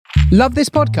Love this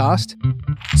podcast?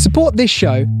 Support this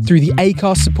show through the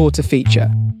Acast supporter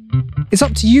feature. It's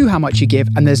up to you how much you give,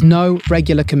 and there's no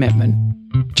regular commitment.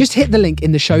 Just hit the link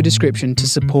in the show description to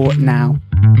support now.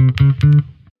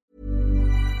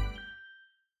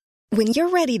 When you're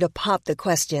ready to pop the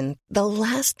question, the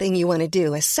last thing you want to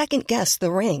do is second-guess the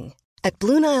ring. At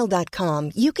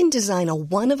BlueNile.com, you can design a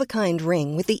one-of-a-kind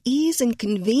ring with the ease and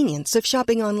convenience of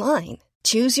shopping online.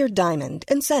 Choose your diamond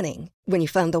and setting. When you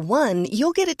find the one,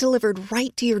 you'll get it delivered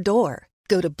right to your door.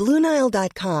 Go to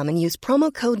BlueNile.com and use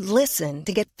promo code LISTEN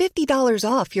to get $50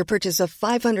 off your purchase of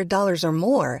 $500 or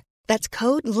more. That's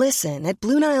code LISTEN at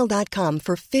BlueNile.com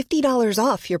for $50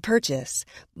 off your purchase.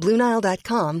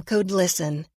 BlueNile.com, code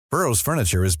LISTEN. Burrow's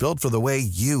furniture is built for the way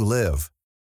you live.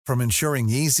 From ensuring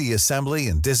easy assembly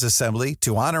and disassembly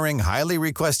to honoring highly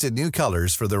requested new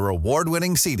colors for their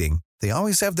award-winning seating, they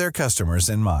always have their customers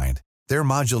in mind. Their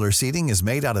modular seating is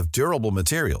made out of durable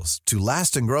materials to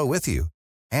last and grow with you.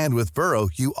 And with Burrow,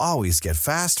 you always get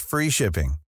fast, free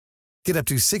shipping. Get up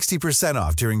to 60%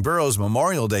 off during Burrow's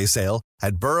Memorial Day sale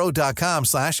at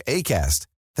burrow.com/ACAST.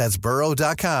 That's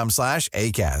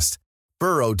burrow.com/ACAST.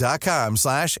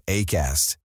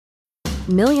 burrow.com/ACAST.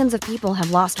 Millions of people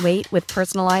have lost weight with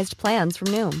personalized plans from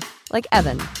Noom. Like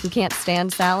Evan, who can't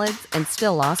stand salads and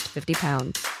still lost 50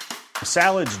 pounds.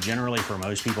 Salads generally for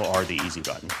most people are the easy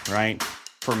button, right?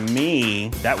 For me,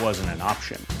 that wasn't an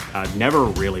option. I never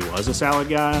really was a salad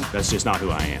guy. That's just not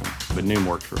who I am. But Noom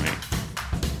worked for me.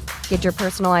 Get your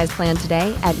personalized plan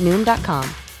today at Noom.com.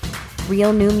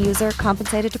 Real Noom user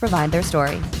compensated to provide their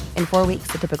story. In 4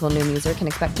 weeks, the typical Noom user can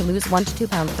expect to lose 1 to 2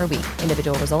 pounds per week.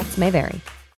 Individual results may vary.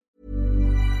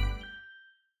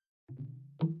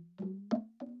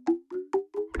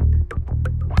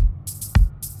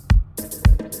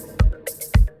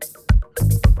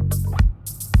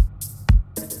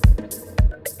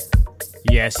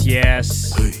 Yes,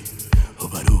 yes.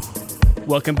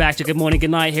 Welcome back to Good Morning,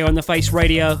 Good Night here on The Face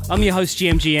Radio. I'm your host,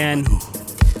 GMGN.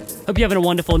 Hope you're having a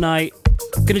wonderful night.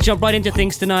 Gonna jump right into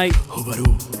things tonight.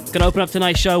 Gonna open up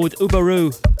tonight's show with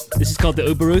Ubaru. This is called the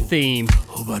Ubaru theme.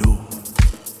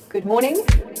 Good morning.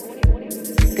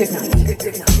 Good night.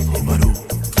 Good night.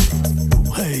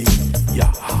 Hey,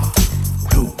 yeah.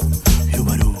 You,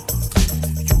 Ubaru.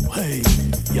 You, hey,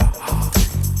 yeah.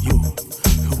 You,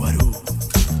 Ubaru.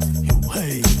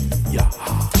 Hey, yeah,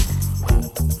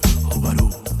 Ubaru.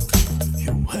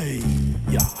 You, hey,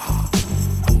 yeah,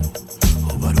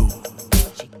 Ubaru.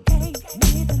 She gave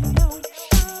me the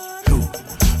notion. You,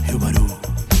 Ubaru.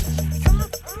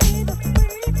 Got me the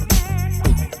feeling.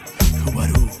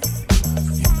 Ubaru.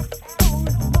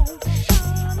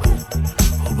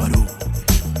 Ubaru.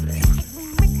 Make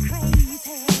me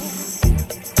crazy.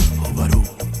 Ubaru.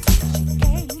 She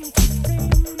gave me the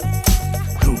feeling.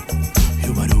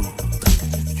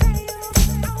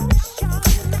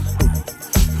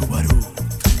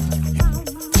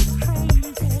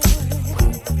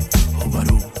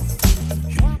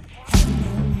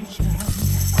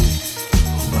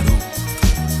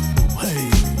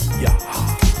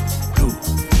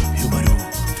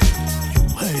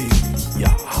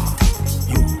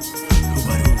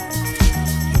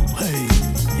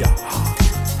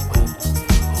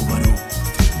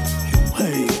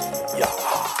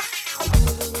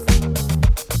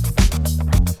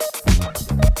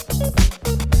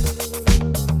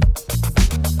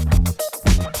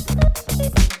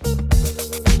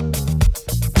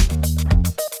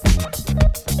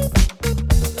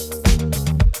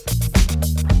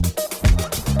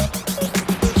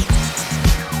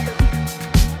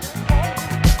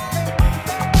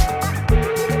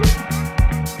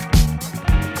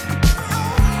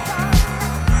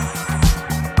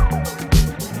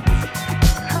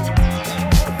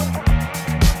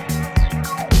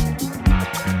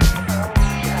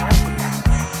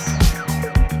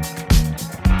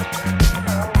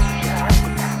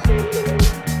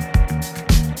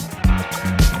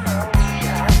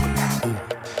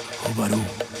 Ubaru.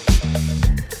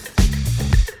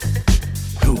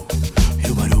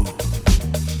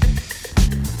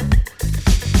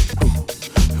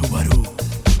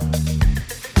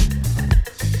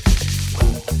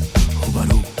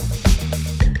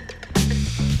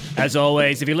 As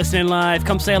always, if you're listening live,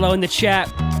 come say hello in the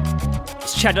chat.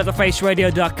 It's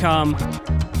chat.thefaceradio.com.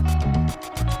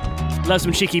 Love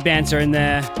some cheeky banter in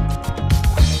there.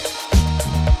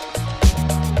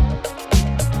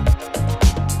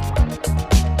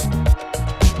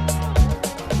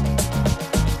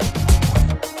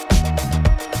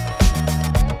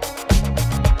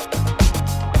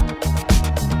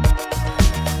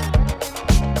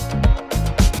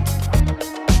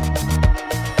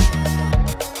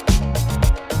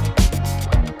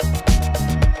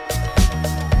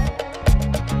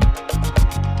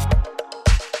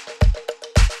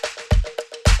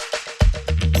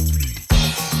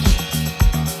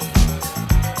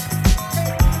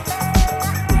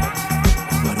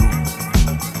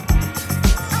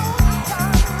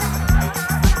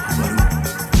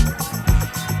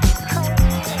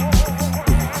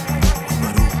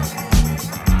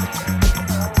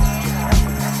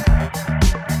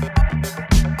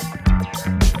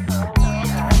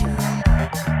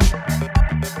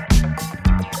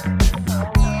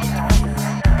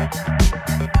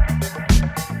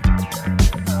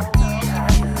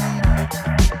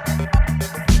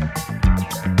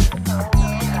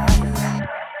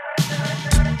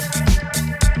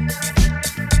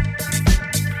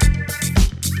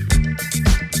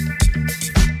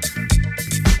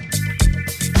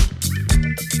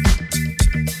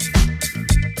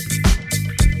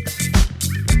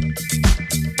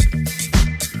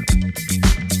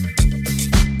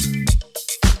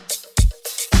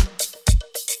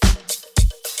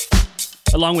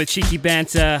 along with cheeky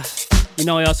banter. You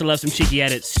know I also love some cheeky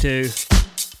edits too.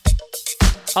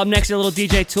 Up next, a little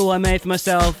DJ tool I made for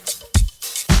myself.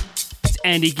 It's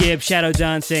Andy Gibb, Shadow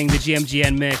Dancing, the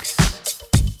GMGN mix.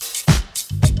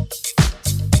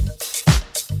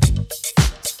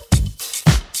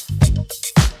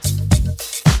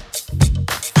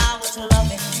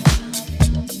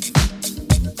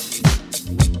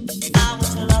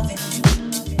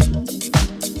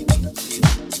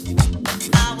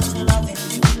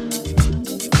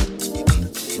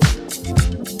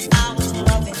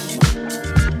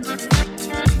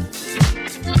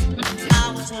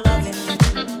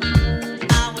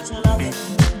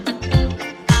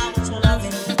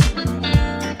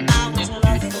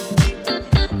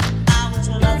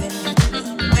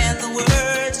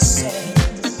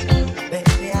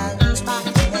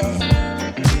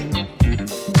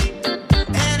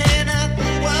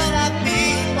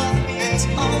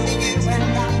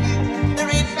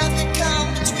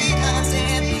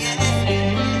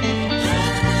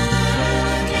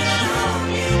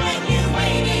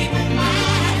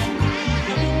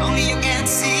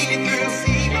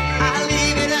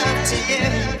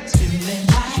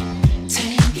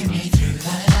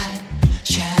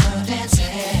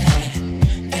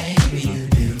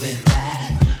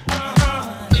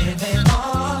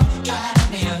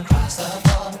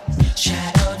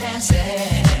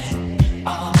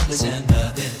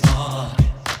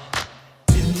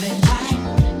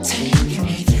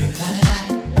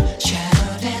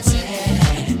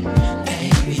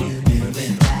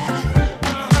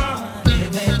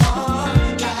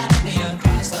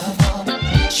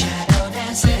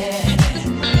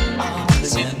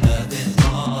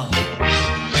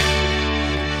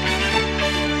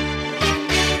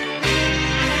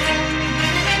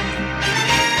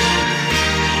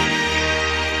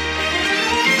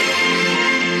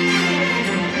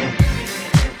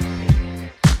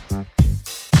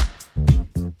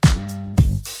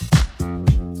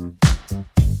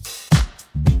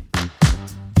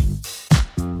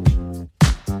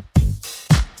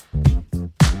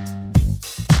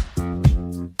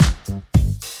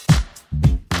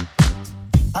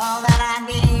 All that I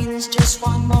need is just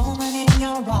one moment in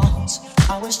your arms.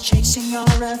 I was chasing your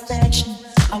affection,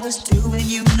 I was doing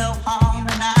you no harm,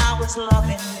 and I was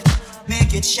loving you.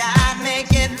 Make it shine,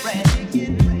 make it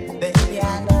rain. Baby,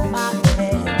 I know my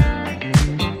name.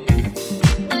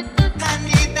 I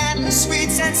need that sweet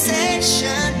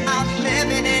sensation of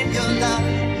living in your love.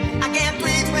 I can't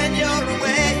breathe when you're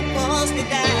away, it pulls me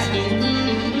down.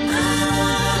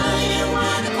 You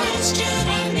are the question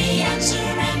and the answer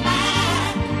am I.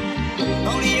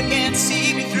 Only you can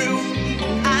see me through.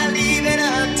 I leave it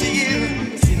up to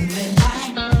you. Through the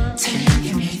light,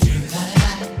 taking me through the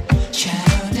light.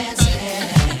 Shadow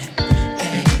dancing,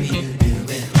 baby, you do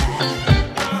it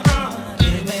right.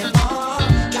 Give me more,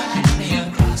 drive me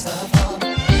across the floor.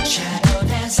 Shadow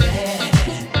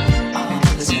dancing, all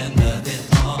this and nothing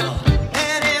more.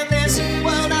 And in this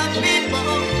world of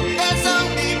people, there's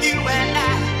only you and I.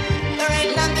 There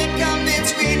ain't nothing come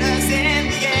between us in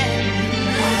the end.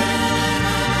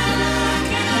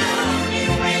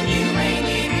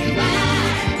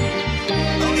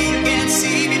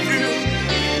 See me through.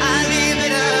 I leave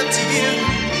it up to you.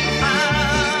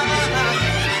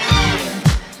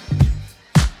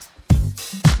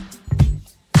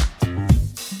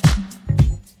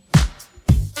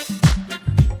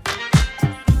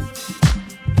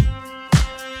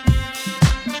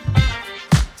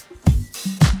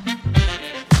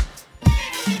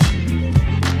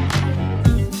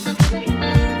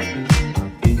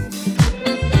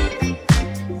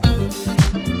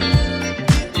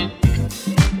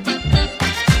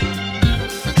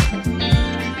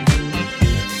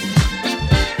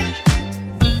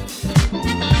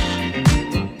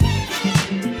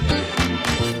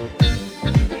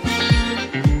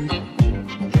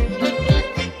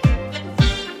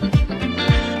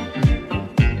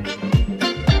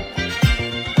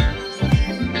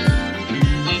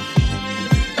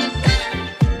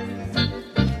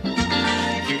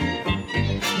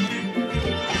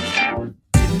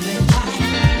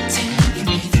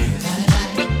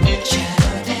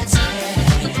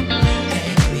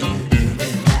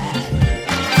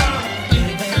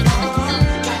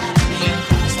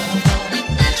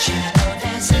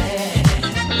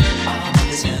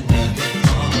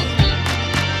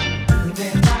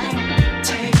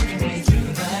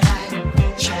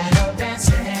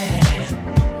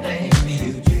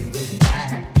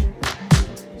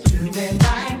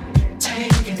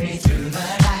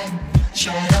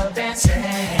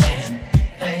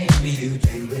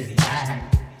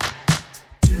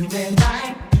 Through the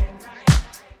night,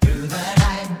 through the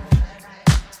night.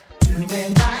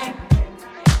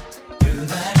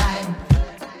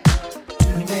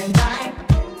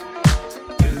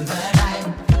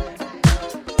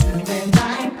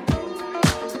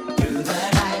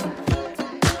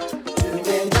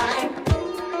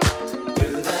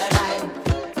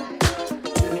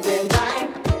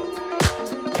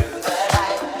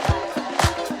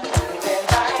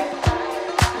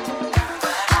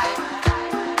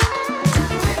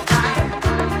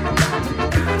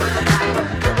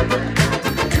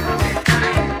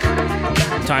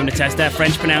 Time to test that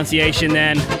French pronunciation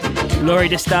then. Laurie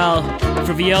Destal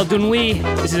for Viel de Nuit.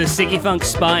 This is a Siggy Funk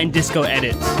Spa and Disco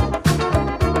edit.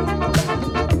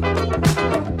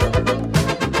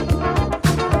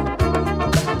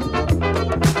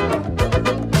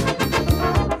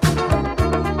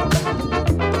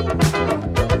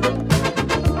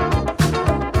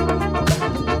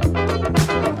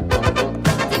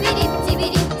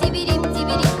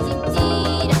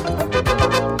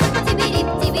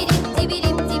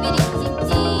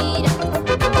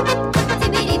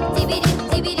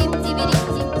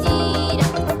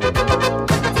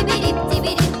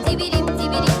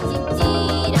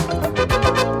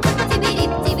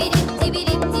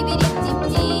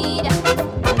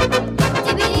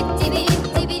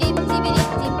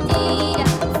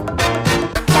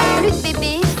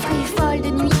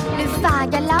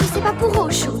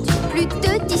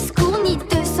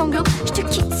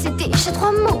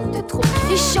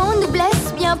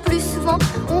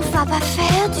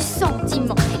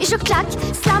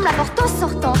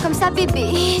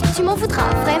 Tu m'en voudras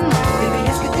vraiment. Bébé,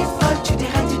 est-ce que t'es folle? Tu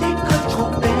dérailles, tu décolles, trop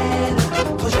belle.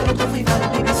 Trop jeune et trop frivole,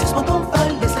 bébé, suce-moi ton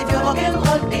vol. Laisse les vieux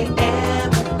rock'n'roll,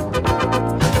 AM.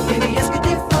 Bébé, est-ce que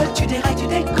t'es folle? Tu dérailles, tu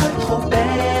décolles, trop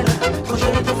belle. Trop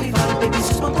jeune et trop frivole, bébé,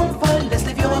 suce-moi ton vol. Laisse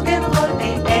les vieux rock'n'roll,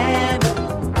 AM.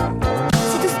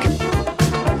 C'est tout ce que...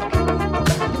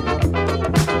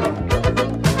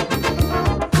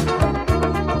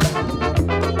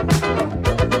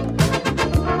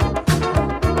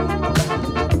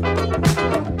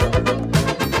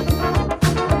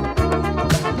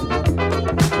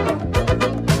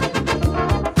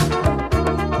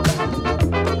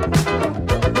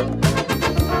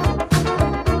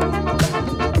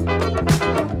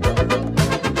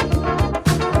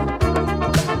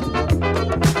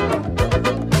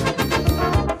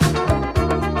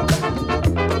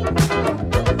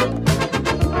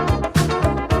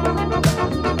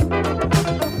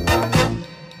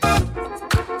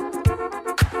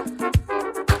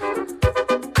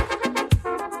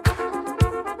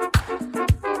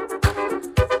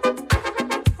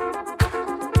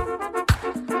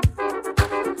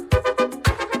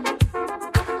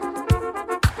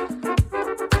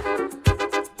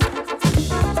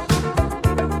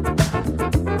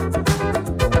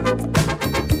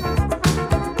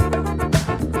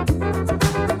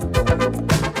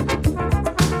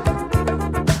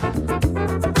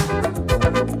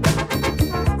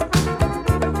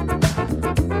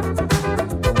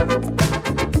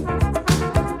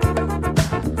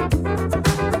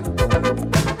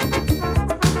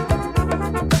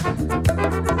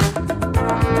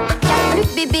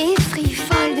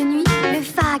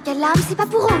 C'est pas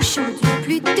pour aujourd'hui.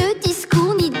 Plus de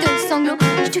discours ni de sanglots.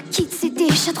 Je te quitte, c'est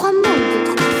déjà 3 mots de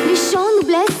trop. Les chants nous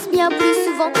blessent bien plus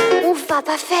souvent. On va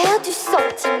pas faire du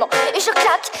sentiment. Et je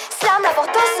claque, slam la porte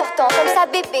en sortant. Comme ça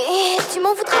bébé, tu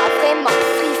m'en voudras vraiment.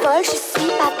 Frivole, je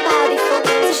suis pas par défaut.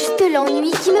 C'est juste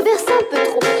l'ennui qui me berce un peu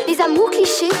trop. Les amours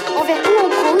clichés, envers ou en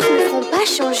prose, me feront pas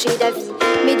changer d'avis.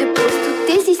 Mais de pause toutes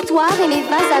tes histoires et mes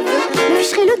vains aveux. Me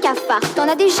ficherai le cafard, t'en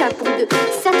as déjà pour 2.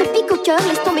 Si ça te pique au cœur,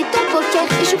 laisse tomber ton poker.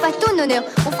 Et joue pas ton honneur,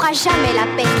 on fera jamais la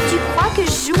paix. Tu crois que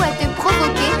je joue à te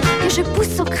provoquer, que je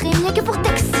pousse au crime rien que pour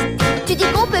t'exciter. Tu dis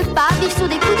qu'on peut pas vivre sur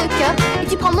des coups de cœur, et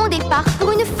tu prends mon départ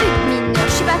pour une fuite mineure.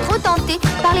 Je suis pas trop tentée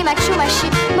par les machos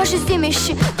machés. Moi je sais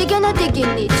mécher, des guns à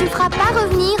dégainer. Tu me feras pas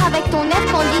revenir avec ton air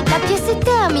candide. La pièce est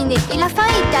terminée et la fin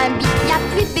est un bip. Y'a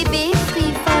plus de bébé,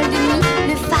 frivole de nuit.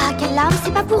 Le phare à l'âme,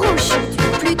 c'est pas pour aujourd'hui.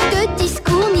 Plus de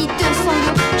discours ni de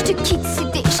sanglots. Je te quitte, c'est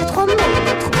déjà 3 mots de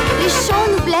trop. Les chants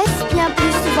nous blessent bien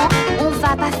plus souvent. On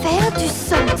va pas faire du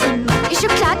sentiment. Et je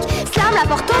claque, slam la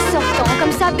porte en sortant.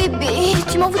 Comme ça bébé,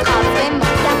 tu m'en voudras vraiment.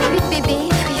 Y'a plus de bébé,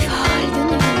 frivole de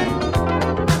nuit.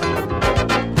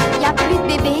 Y'a plus de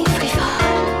bébé, frivole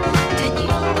de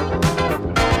nuit.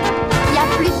 Y'a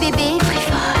plus de bébé,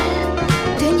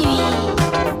 frivole de nuit.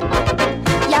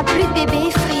 Y'a plus de bébé,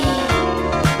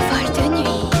 frivole de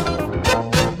nuit.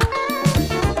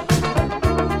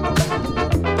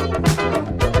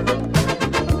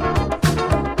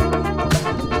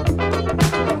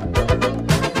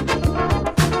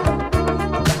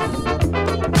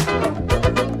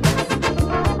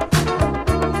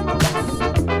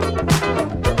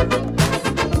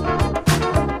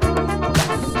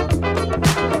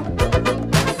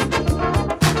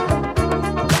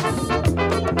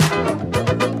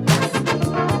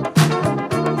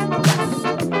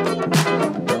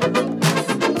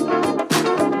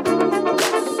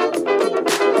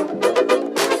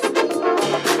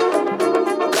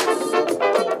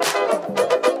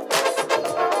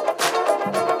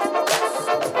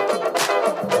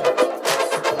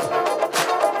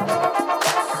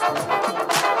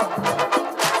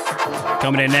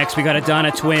 Coming in next, we got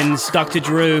Adana Twins, Dr.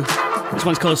 Drew. This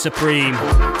one's called Supreme.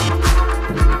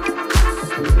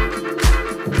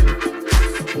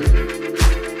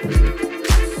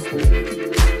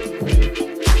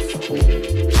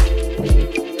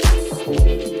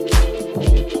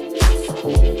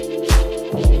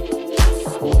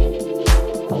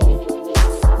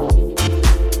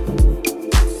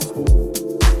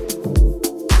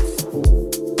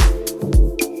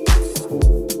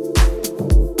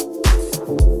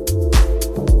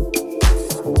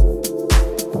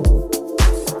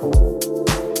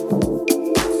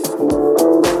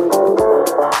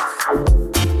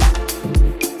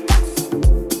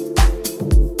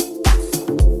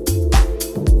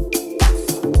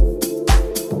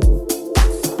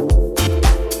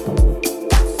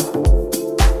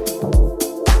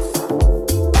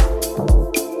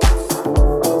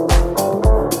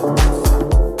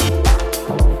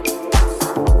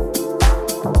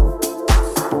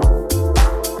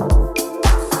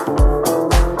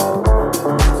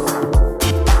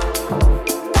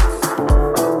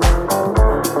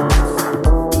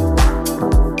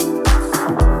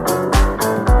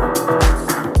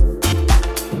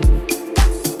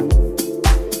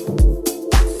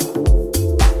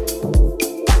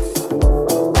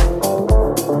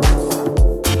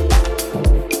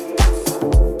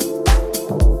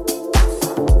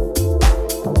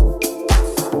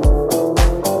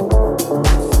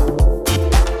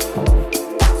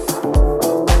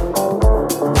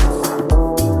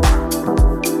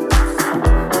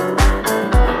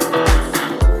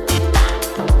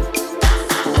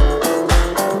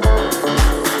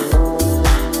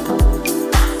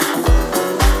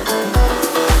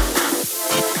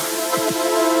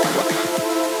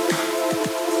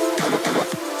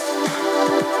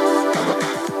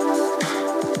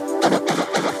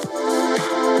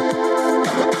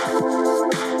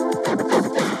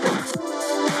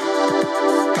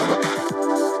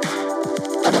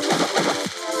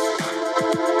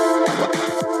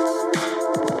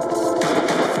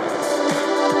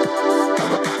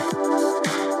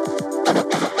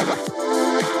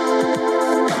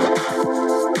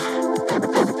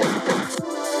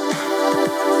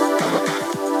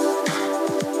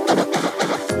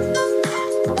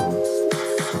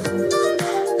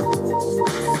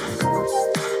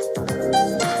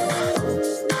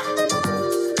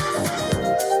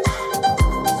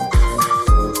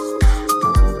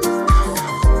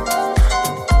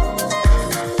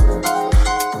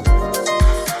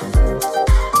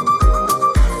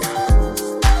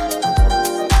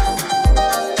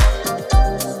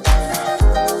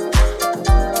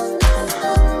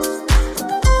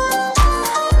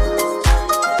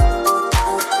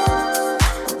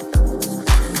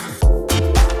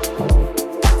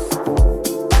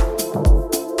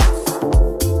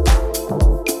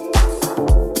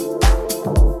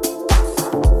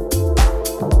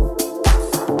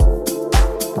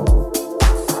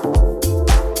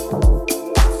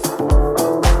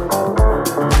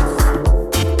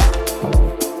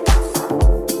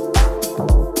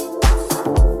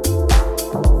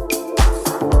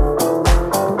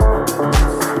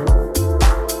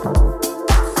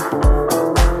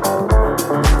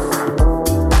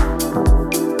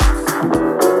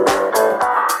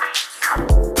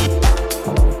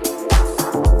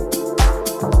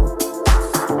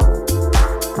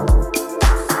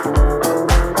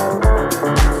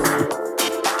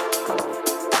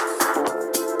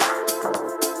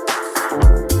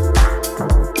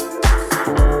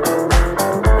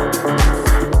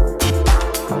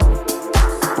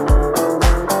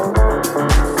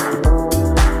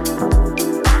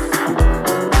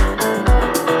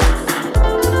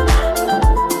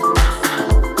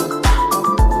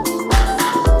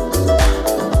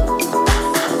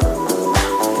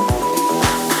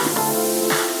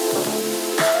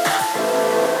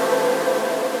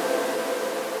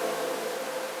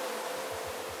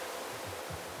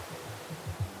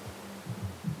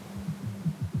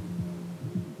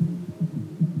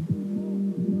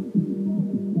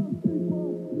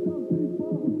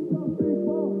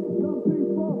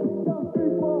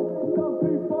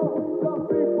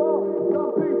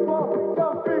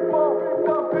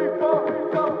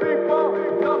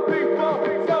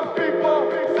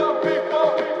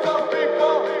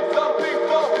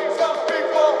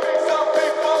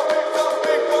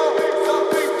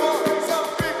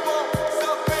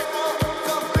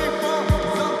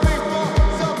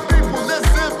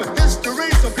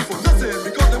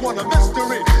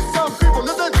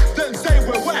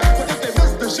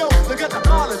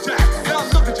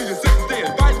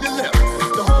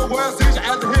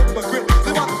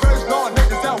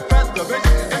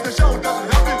 The show doesn't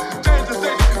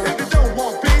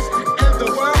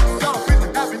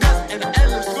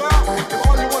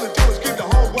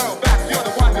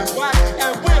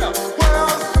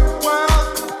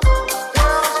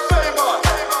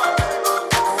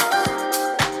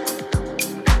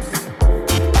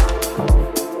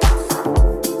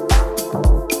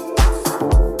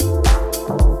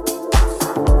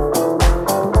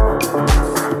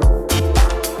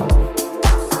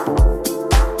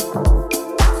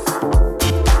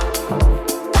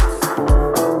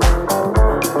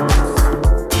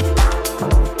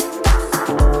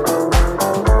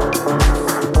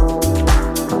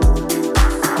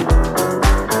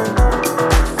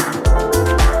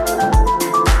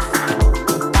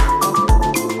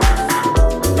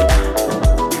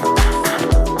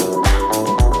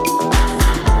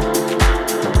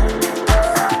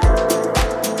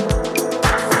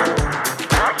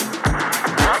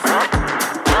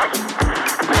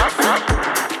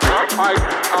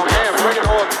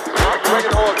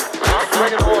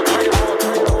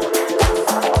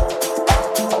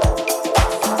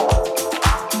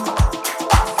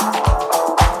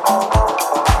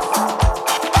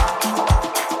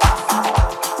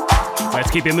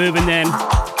Let's keep it moving then.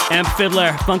 Amp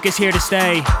Fiddler, Funk is Here to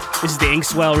Stay. This is the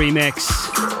Inkswell remix.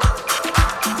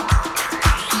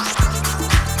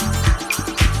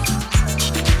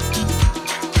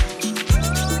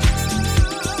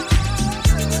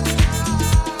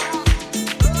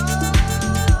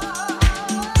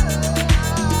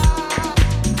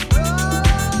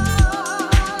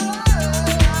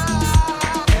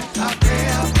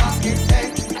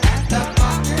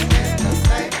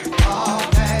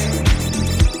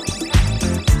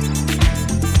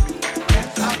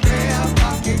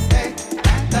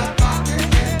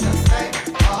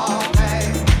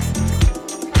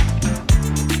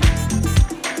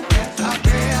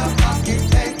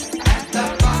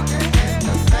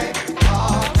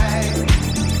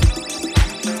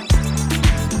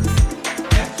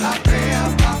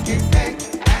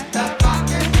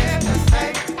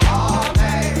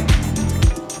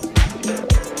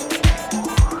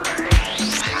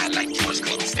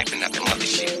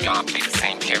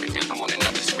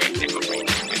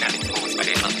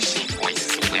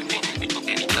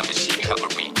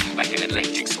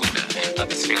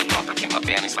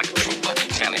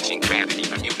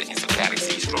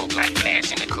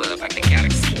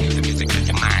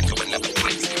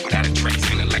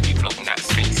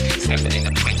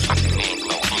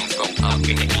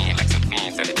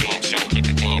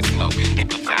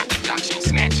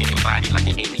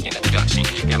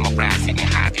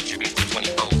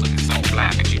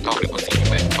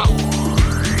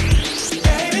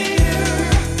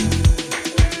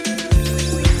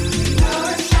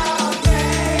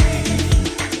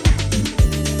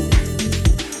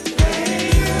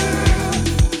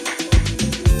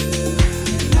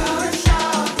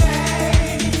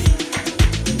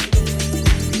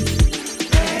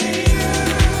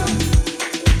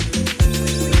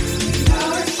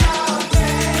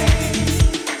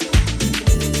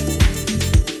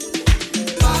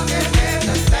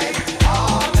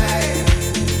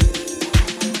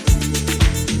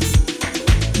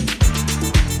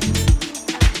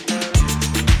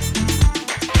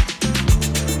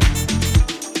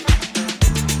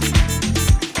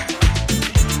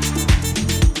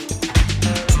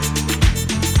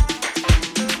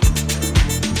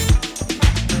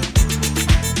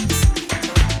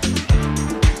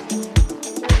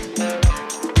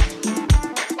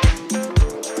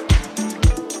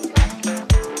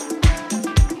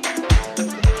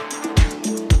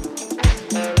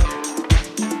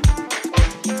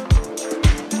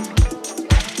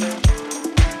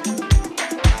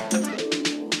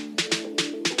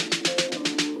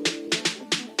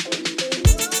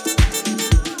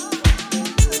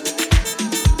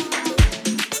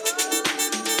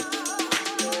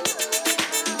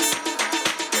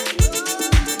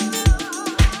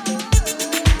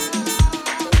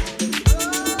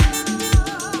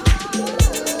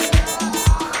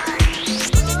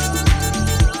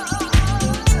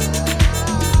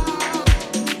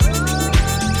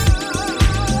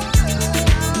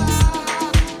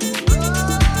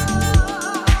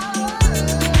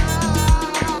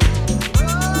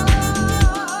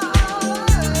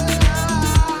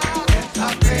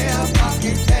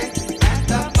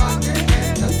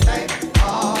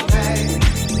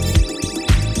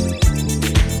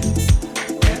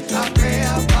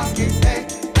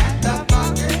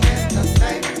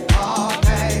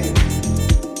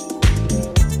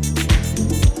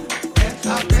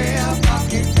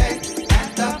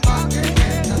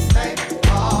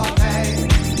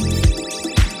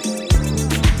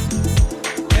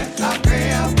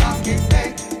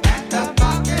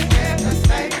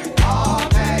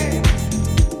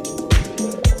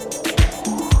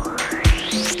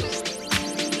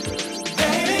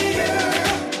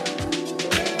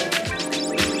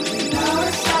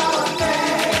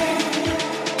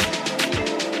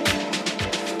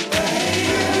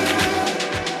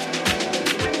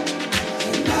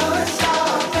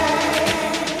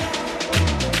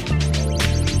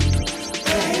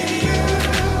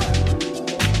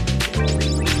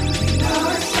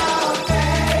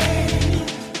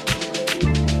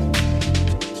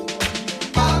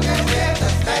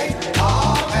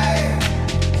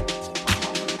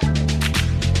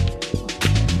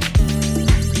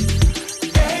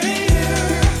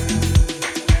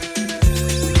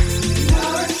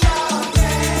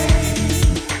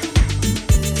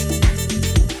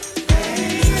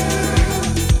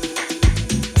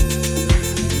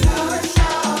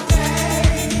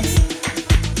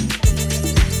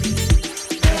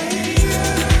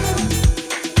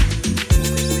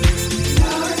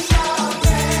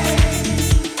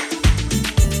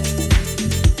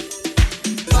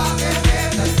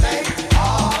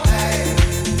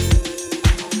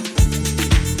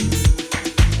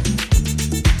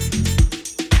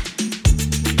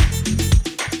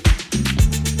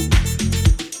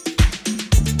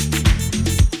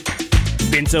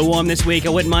 So warm this week, I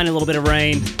wouldn't mind a little bit of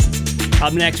rain.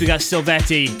 Up next, we got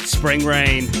Silvetti, Spring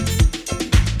Rain.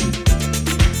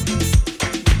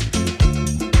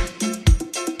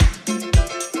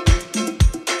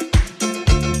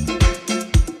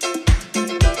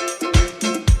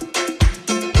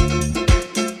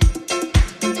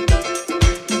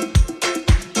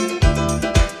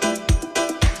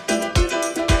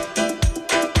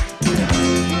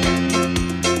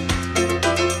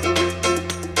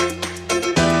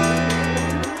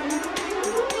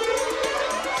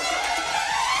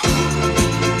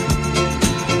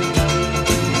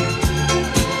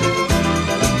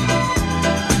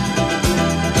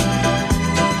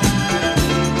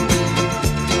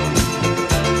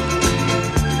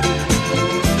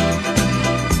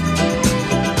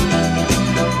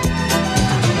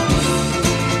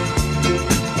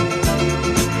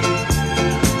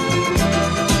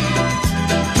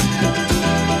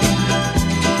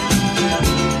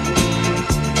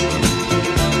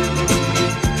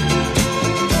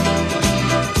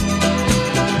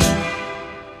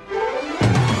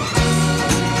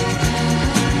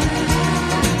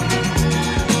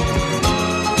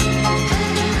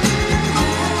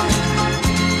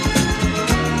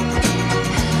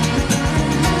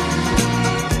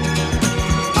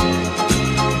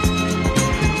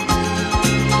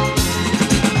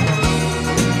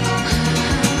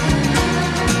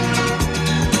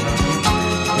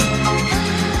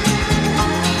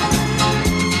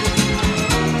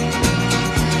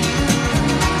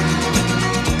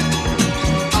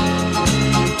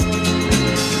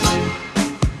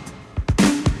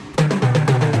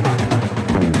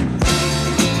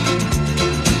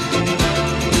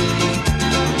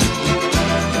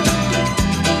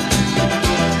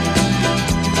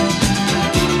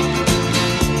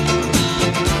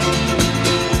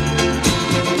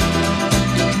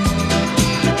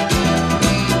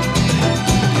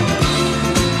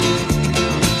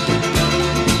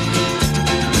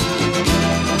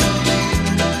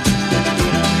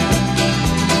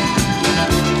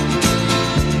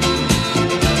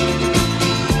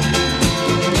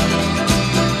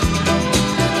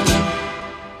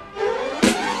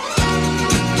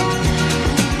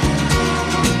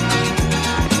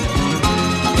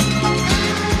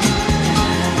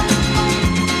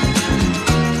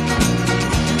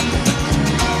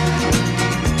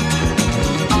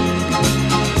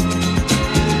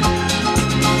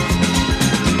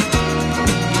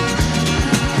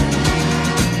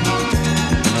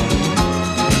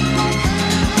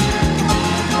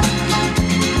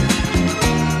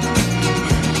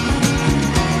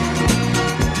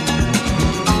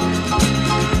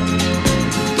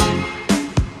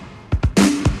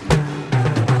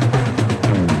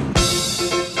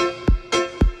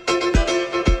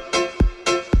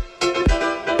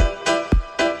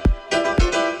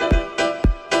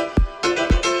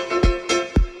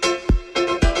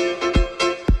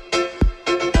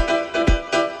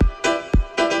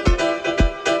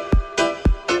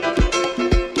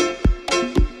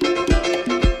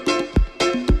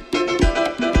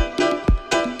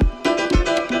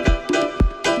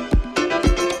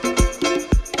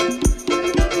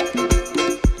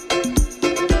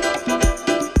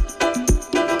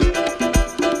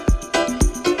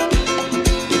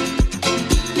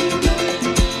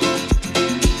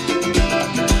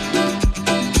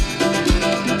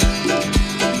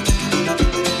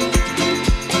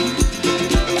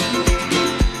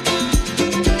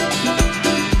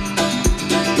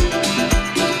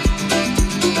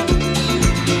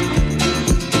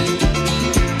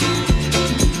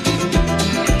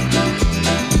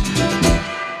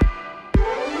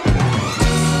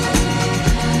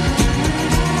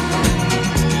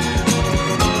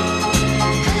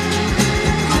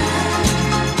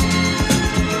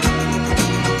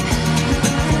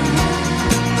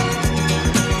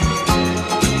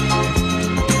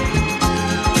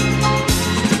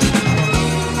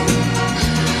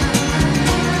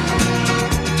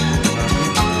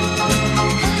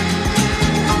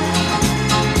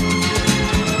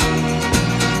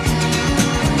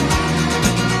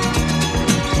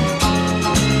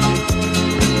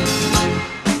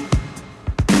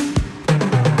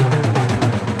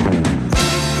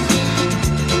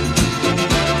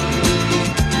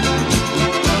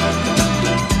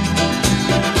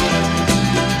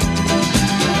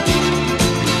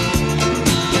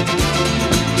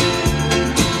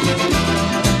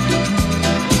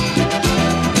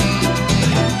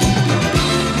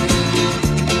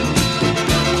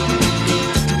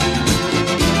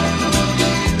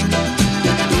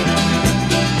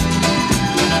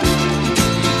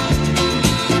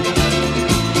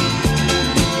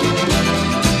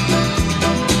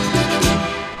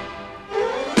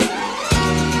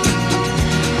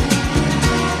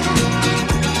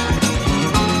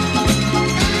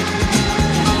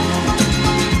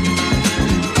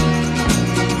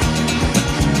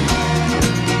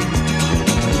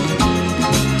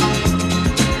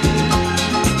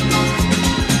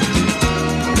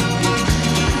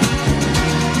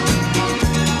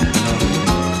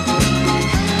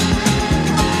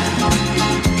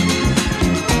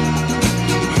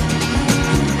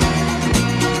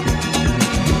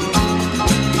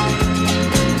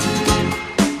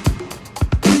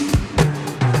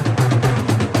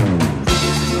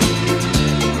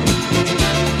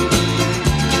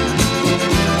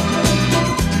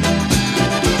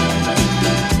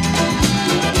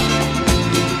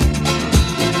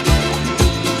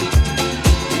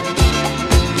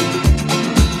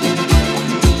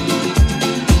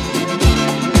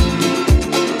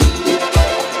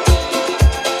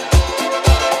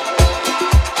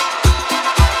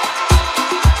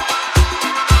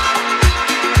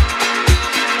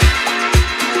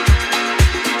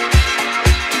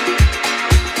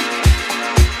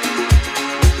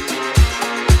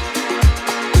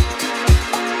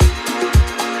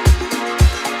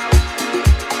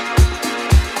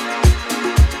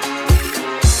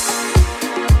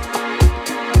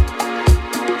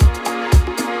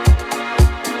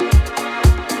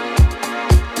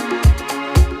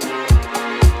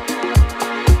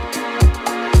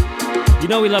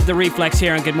 know we love the reflex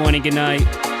here on Good Morning, Good Night.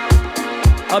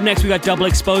 Up next, we got Double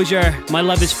Exposure, My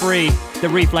Love Is Free, the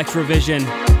reflex revision.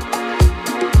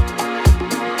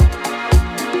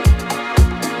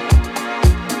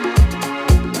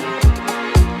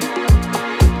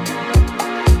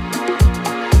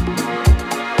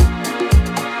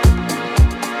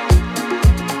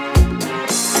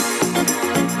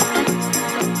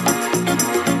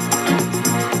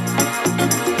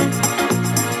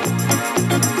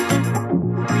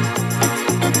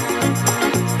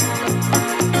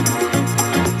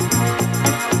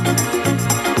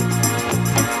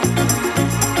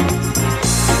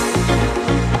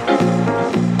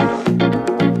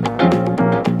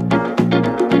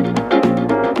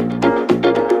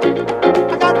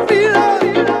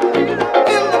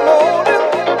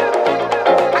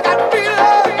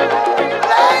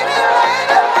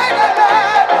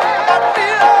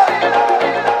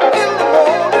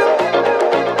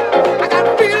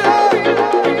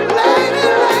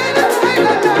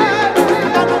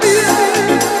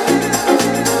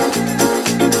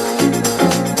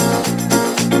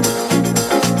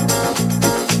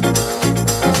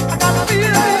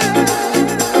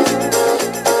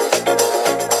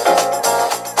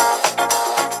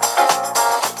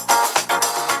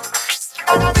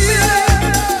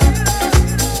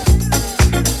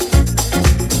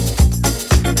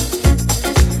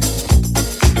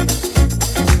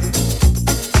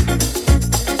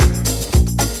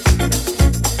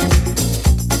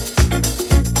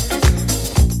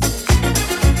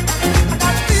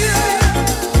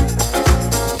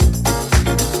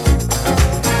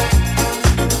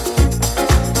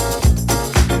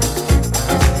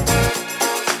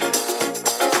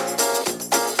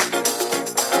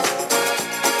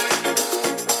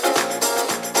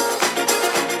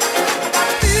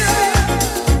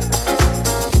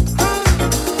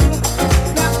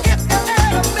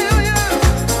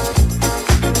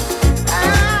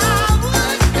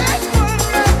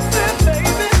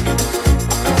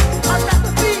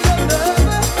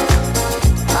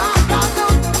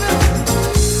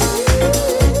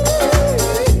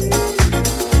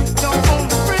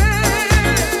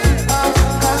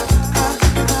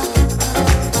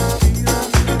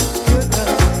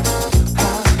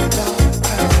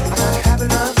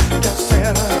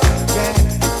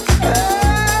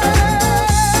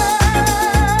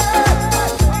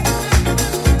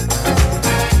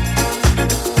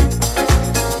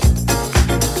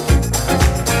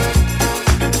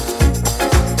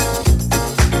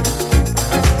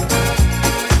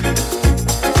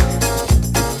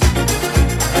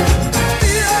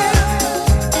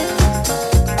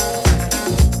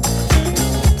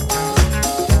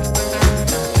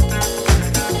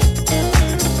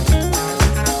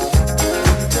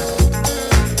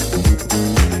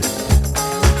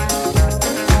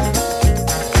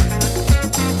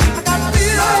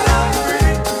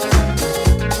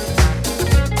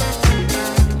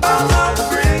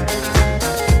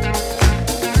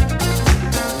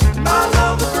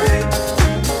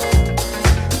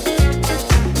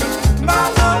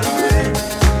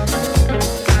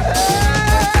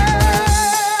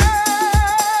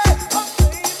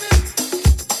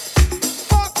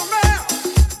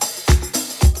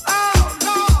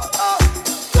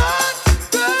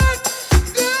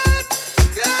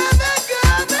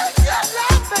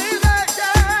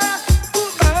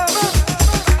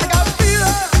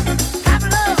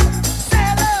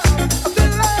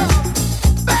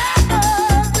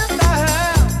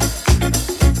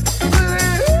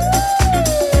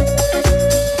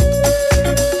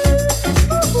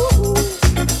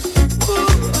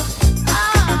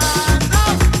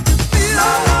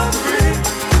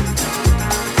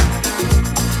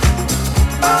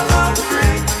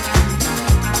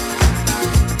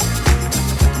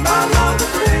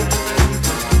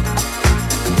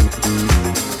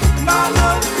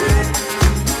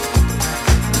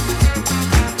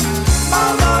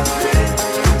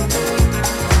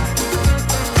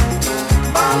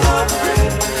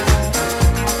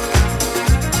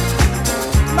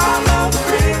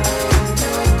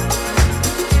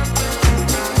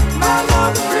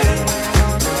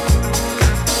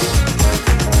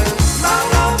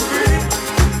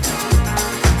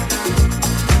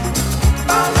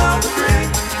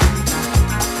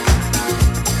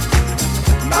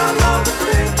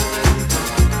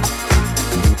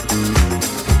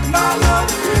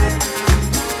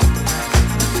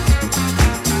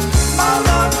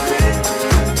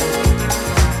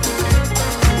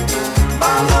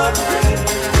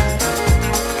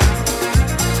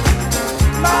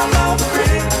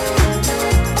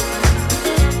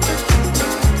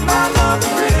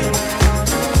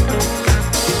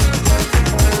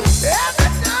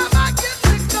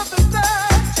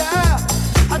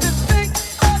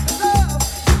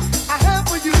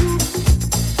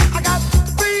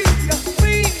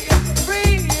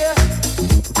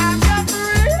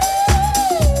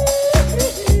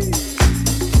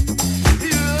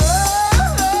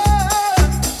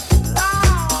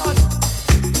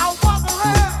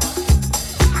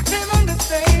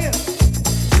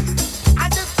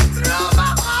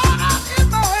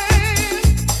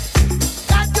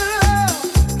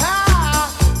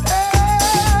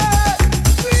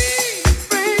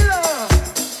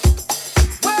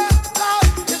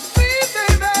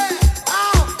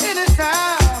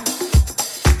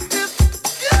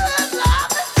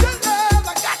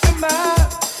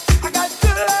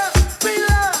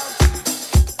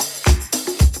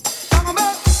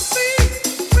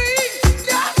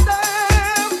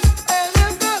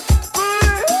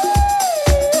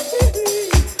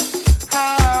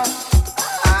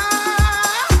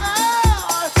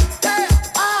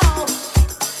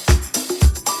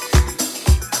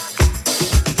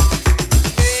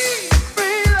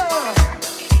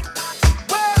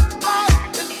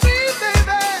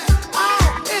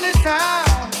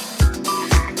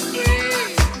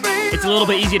 It's a little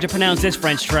bit easier to pronounce this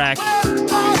French track.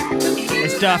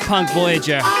 It's Daft Punk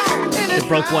Voyager, the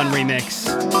Broke One remix.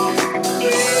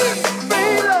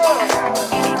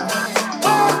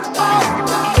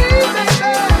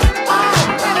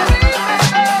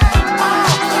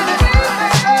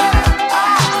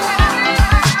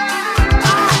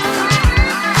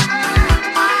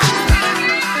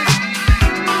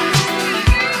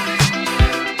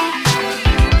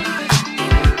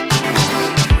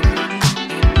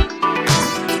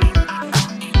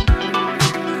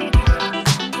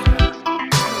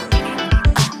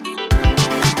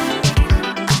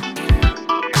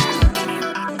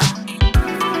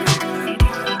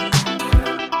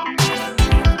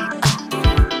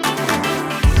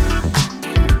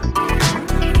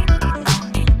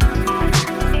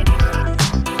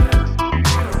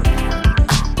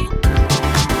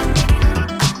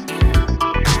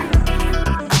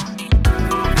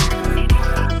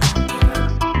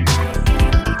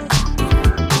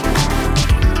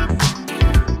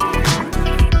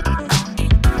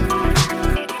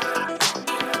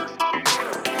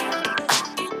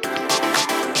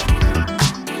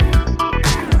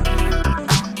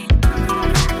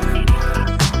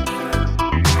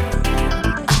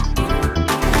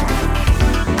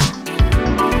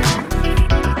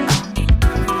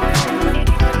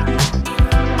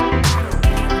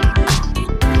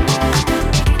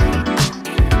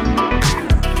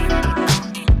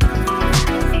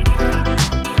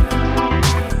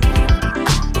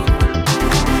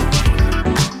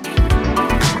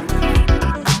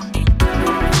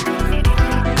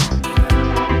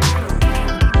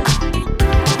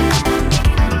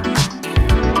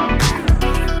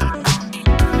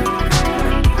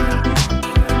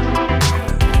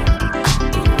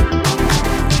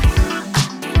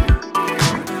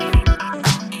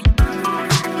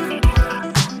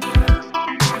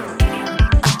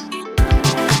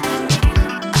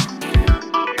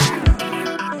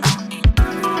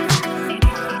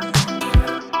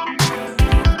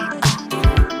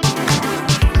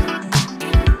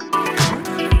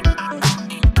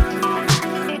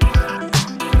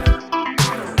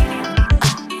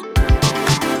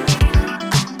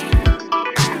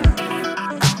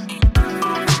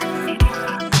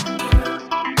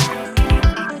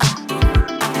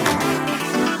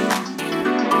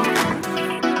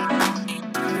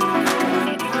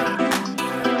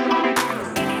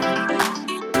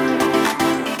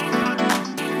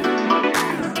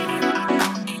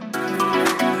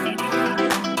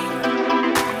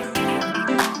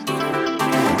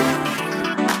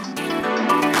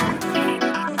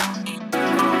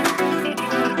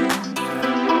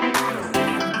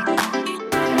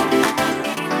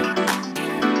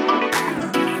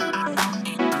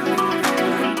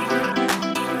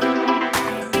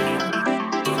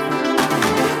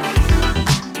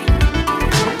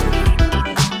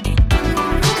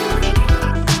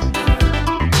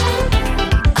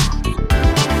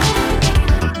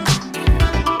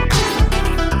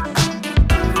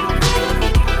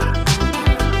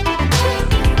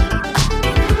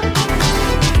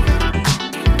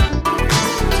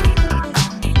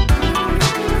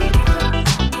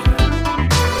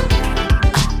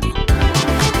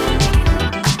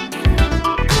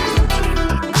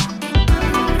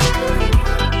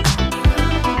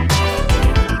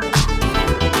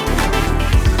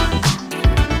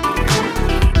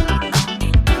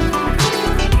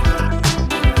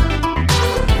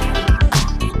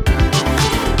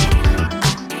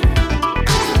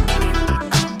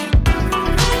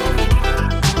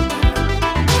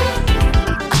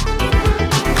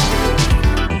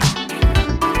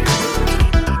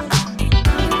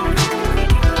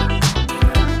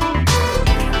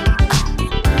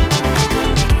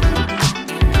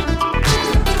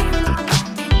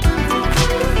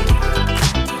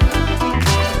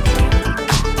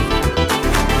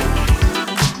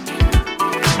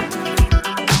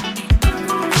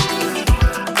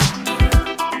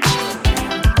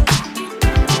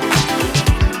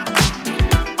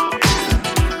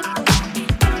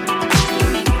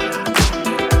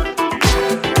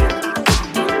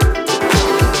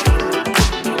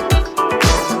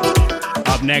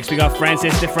 Next, we got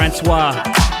Francis de Francois.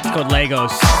 It's called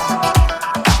Legos.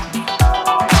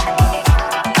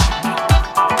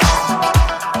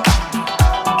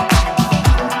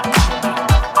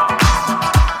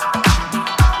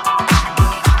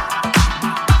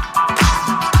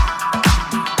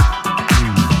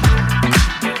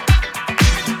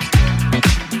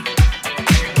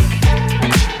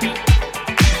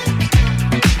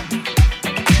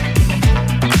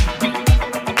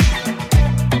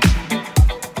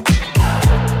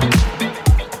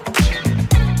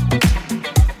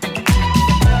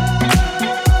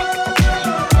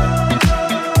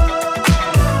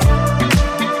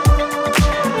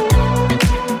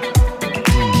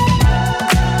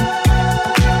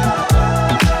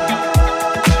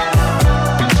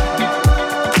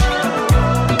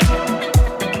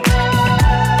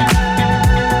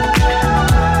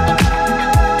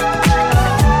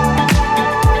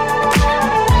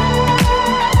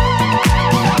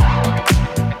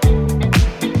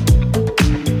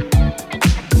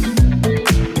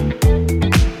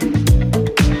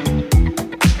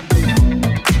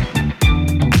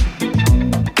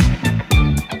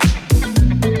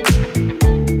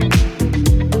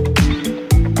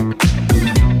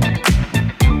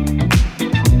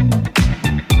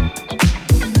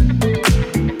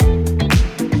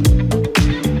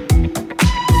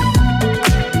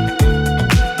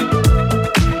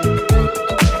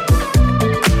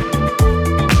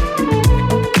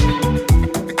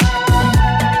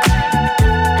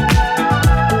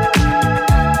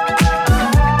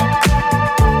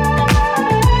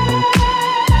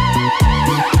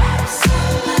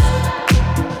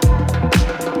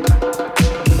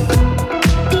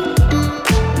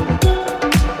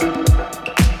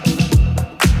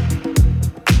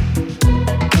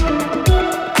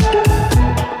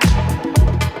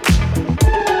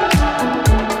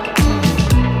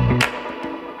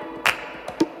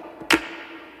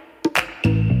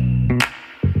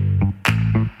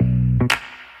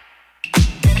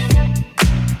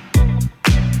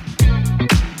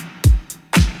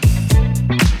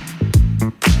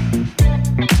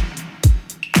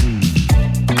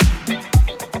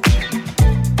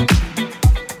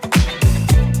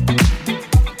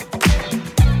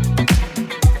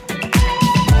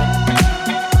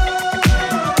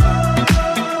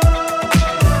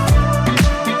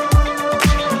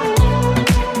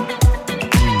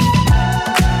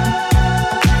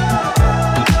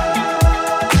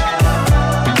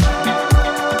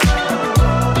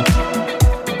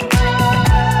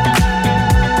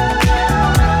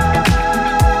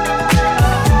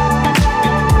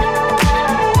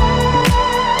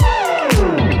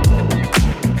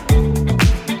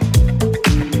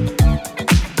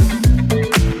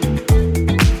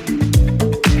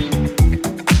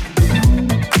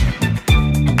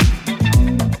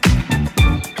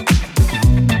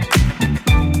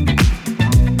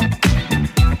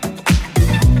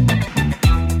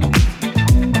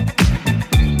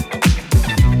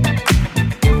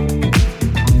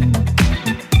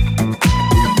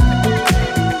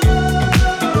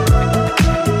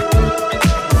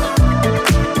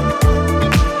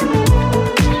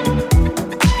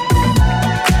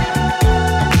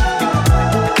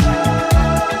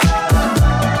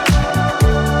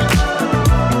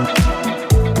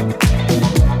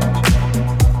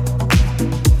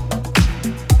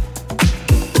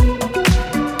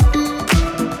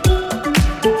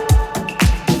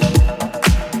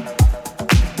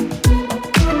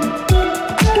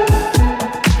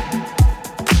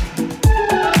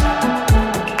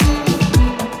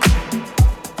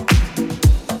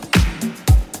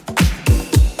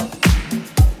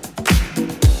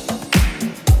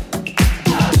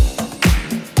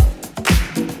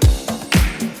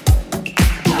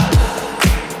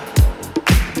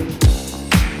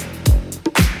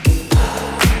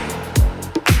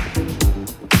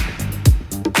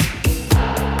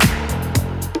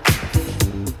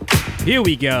 Here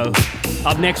we go.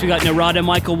 Up next, we got Narada and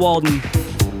Michael Walden.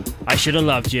 I Should Have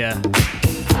Loved Ya.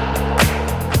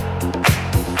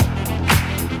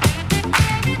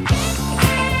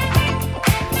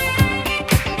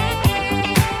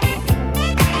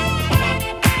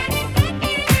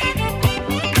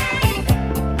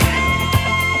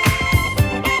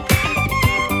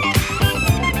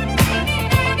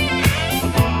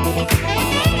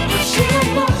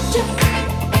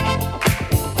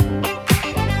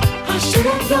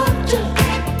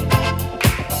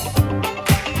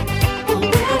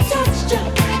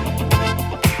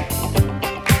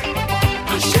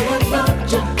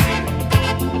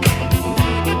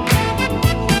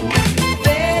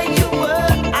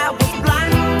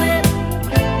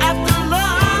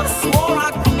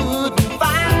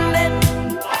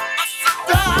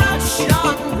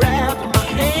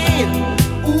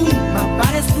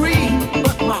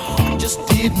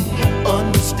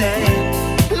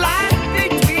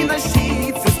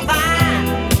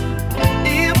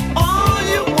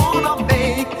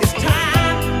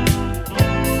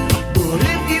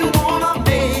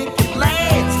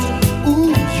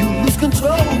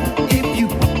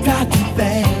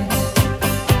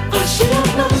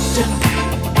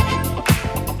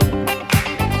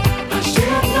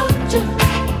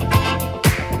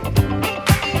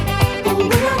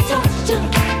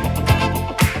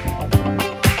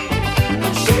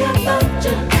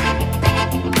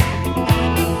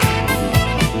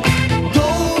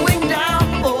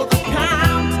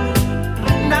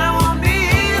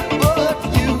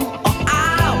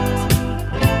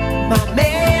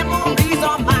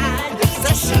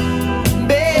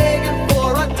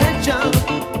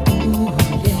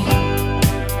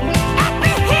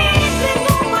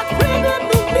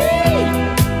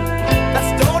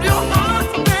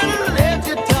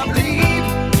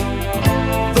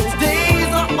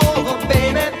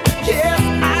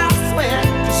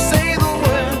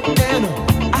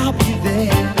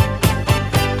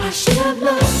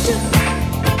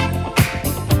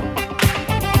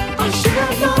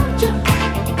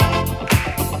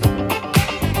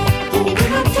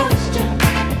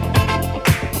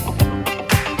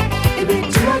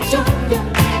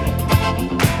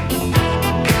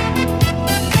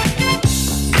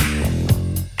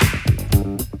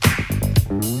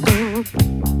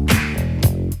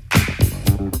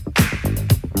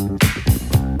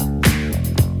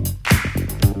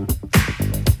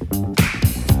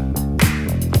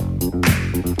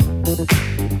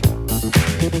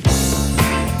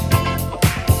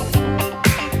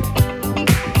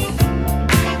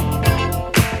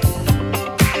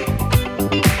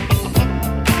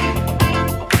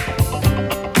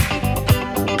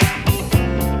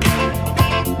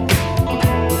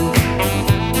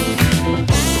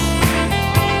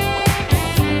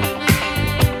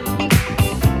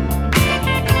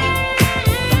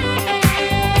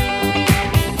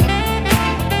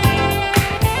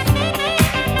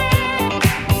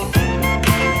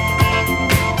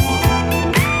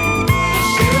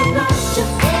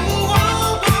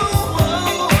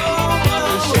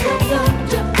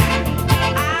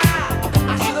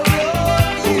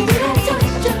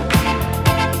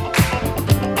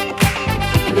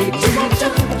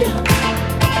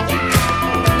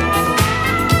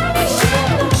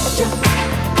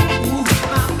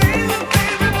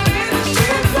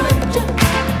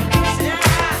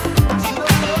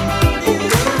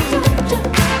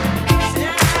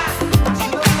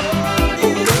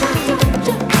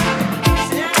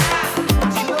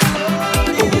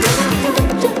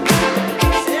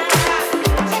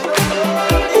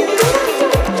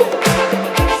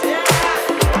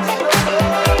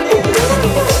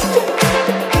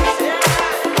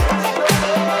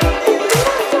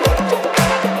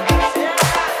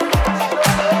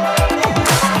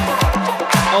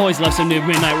 Always love some new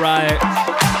Midnight Riot.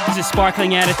 This is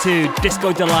Sparkling Attitude,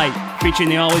 Disco Delight, featuring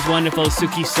the always wonderful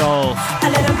Suki Soul. A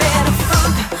little bit of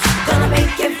funk, gonna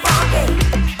make it funky.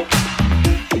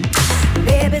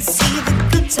 Baby, see the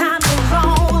good times are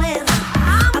rolling.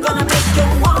 I'm gonna make you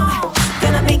warm,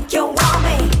 gonna make you want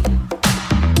me.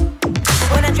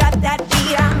 When I drop that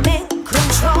beat, I'm in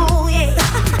control, yeah.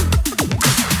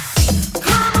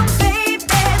 Come on, baby,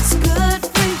 it's good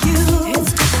for you.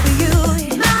 It's good for you.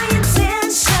 My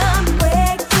intention,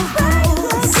 break the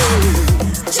rules.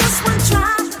 Just one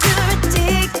try, you're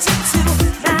addicted to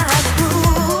my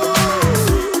groove.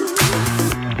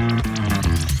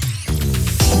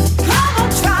 Come on,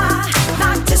 try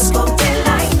my disco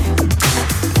delight.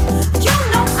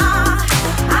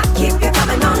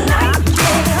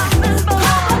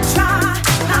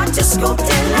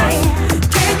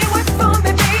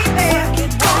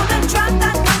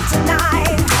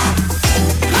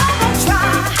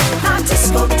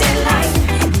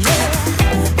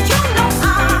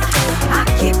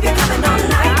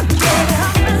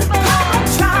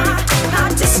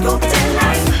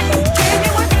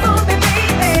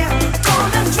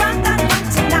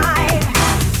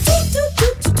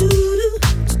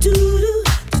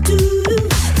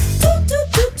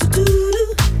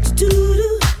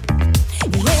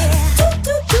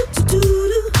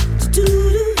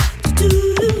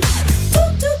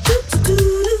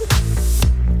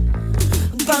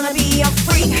 Gonna be your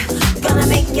freak, gonna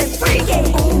make it freaky.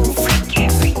 Ooh, freaky,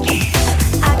 freaky.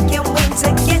 I can't wait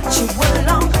to get you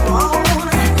alone.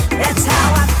 That's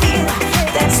how I feel,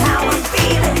 that's how I'm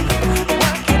feeling.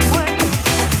 Work it,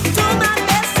 do my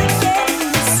best to get in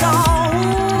the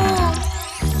zone.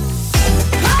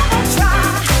 Come on, try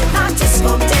my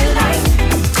disco delight.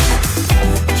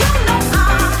 You know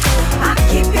I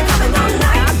keep you coming all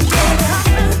night. Yeah.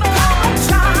 Come on,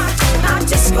 try my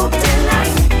disco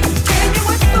delight. Can you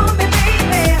work for me,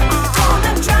 baby?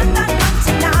 Gonna try that one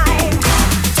tonight.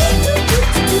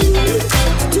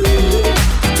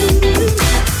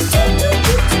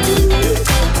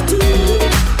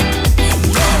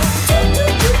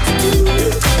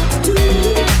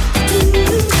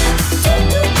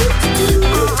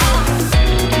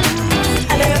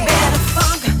 A little bit of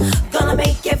funk, gonna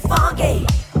make it funky.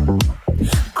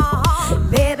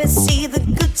 Baby, see the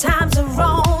good times are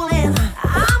rolling.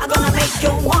 I'm gonna make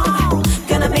you want,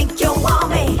 gonna make you want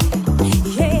me.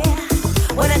 Yeah,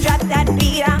 when I drop that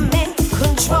beat, I'm in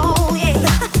control. Yeah.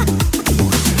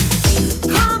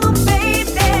 Come on,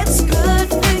 baby, it's good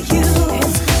for you.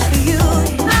 It's good for you.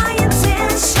 My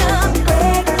intention,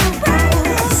 break the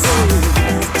rules.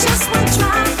 Just one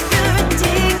try, you're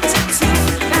addicted to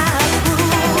my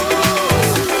groove.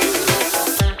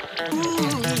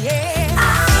 Ooh, yeah.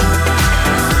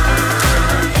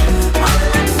 All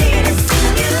I need is the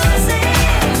music.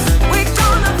 We're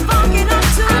gonna funk it up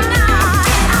tonight.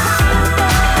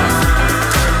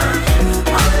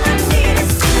 All I need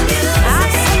is the music. I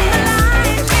see the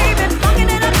light, baby, funking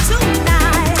it up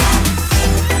tonight.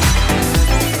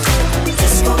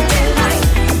 Disco delight.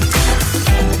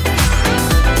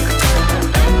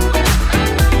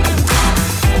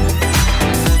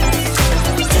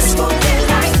 Disco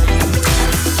delight.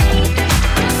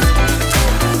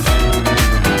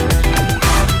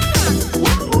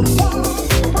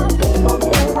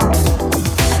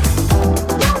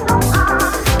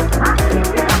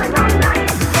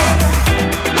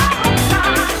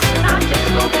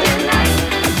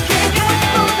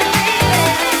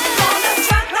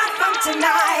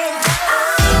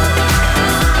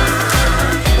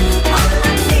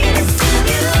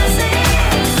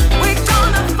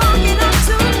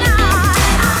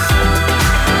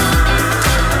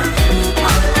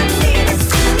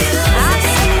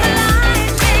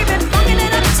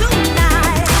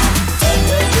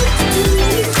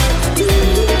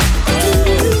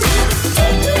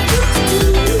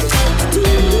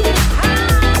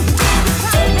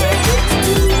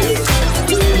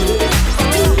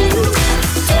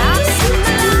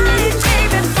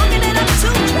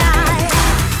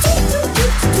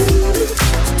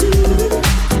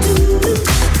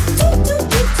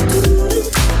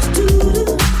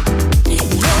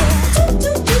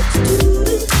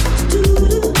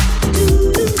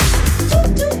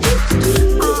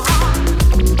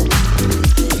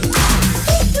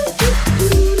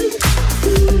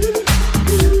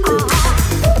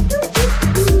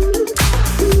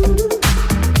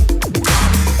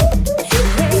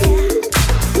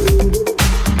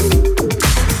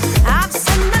 I've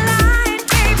seen the light,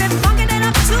 baby, funking it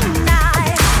up tonight.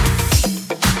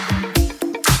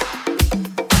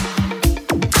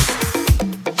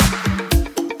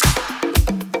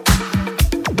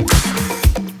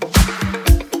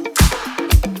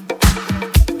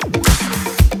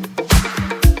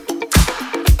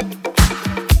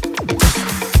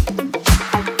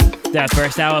 That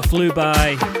first hour flew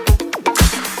by.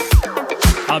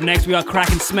 Up next, we got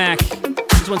Crack and Smack.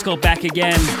 This one's called Back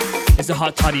Again. It's a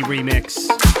Hot Toddy remix.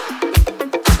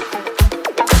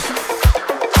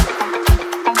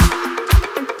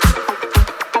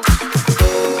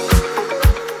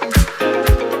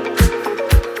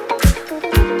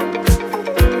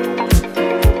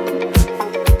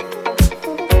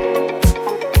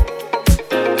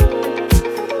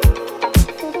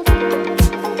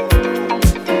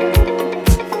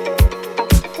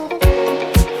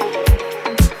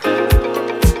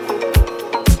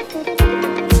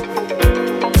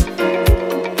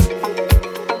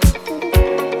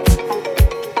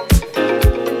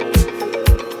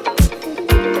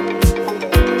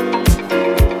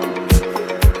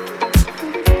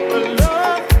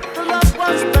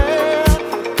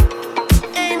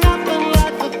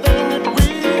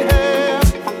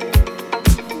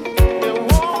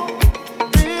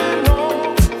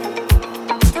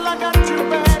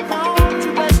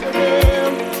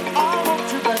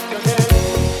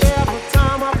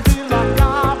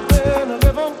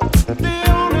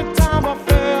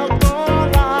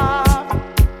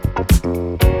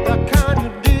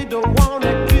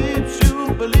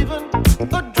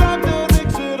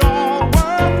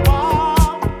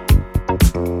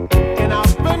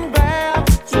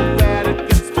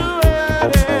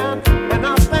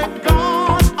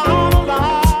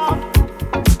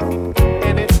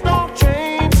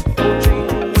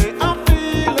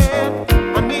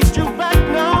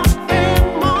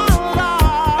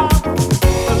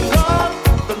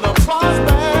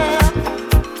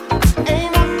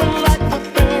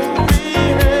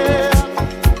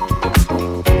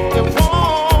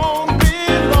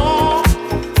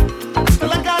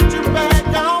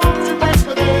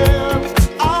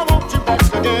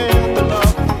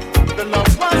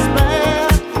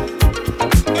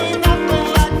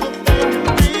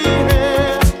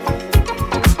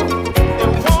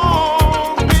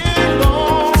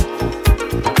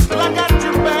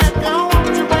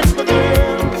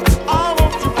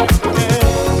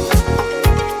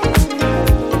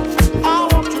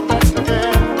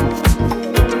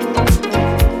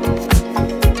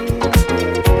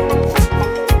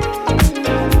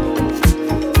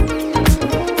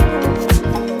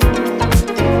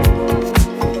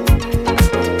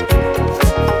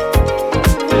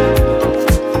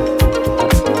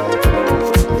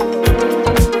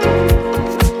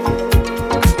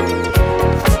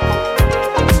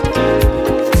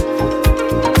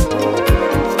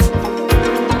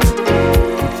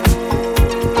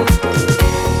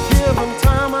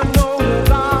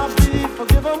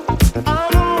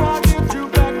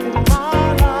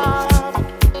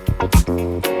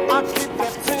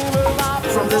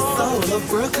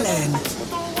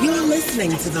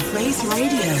 listening to The Face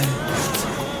Radio.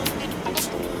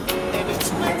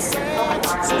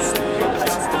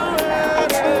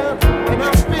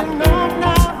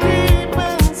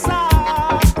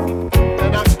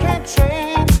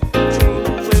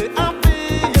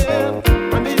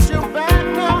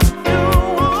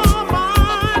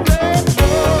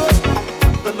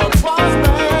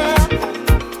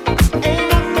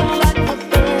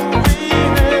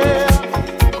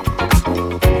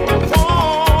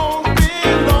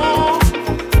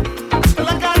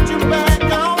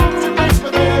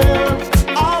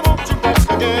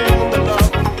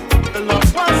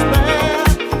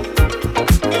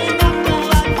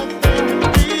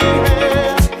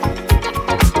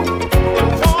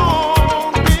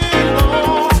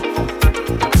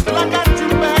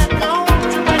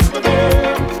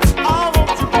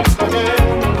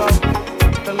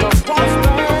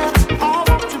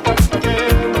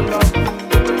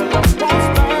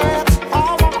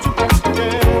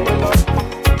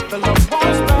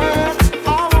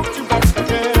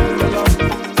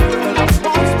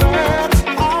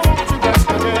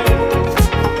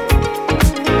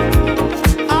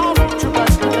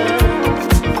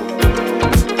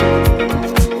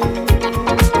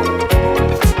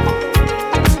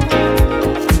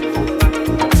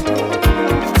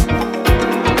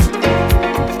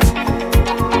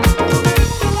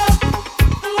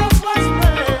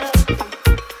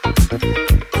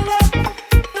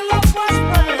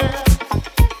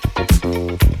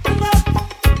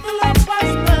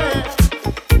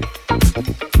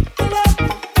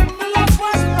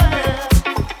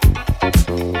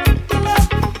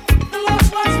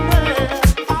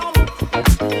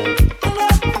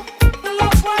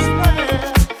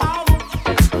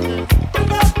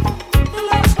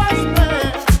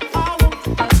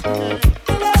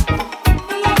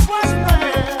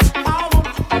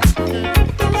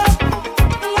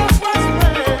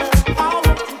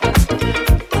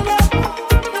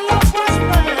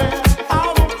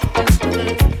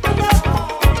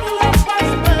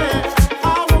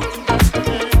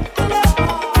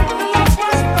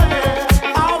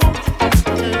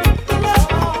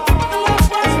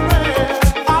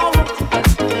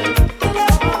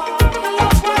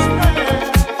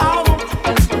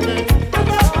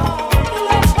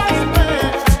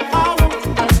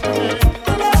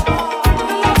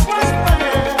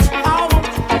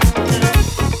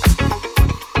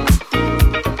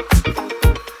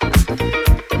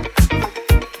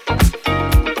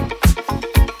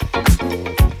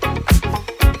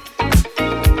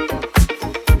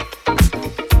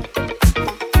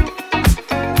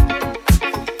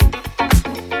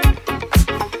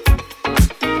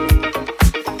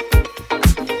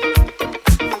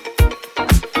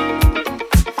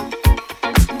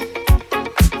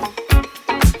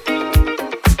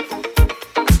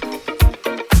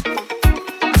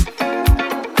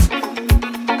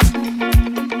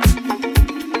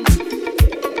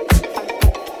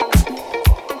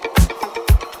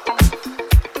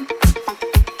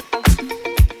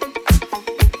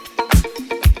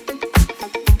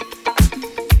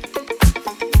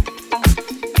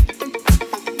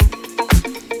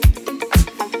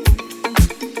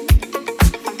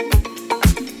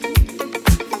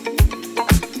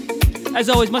 As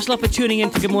always, much love for tuning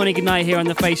in to Good Morning, Good Night here on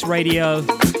The Face Radio.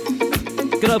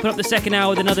 Gonna open up the second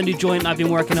hour with another new joint I've been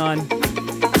working on.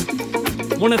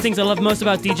 One of the things I love most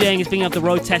about DJing is being able to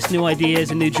road test new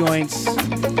ideas and new joints.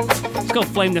 It's called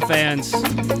Flame the Fans.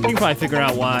 You can probably figure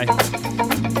out why.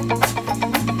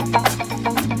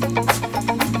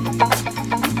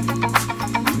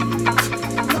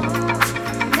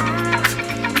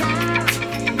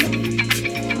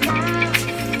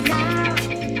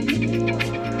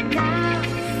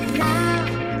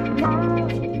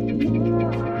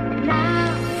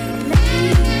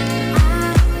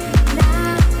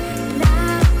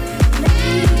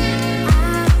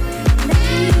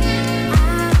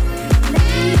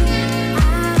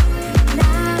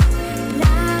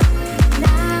 Now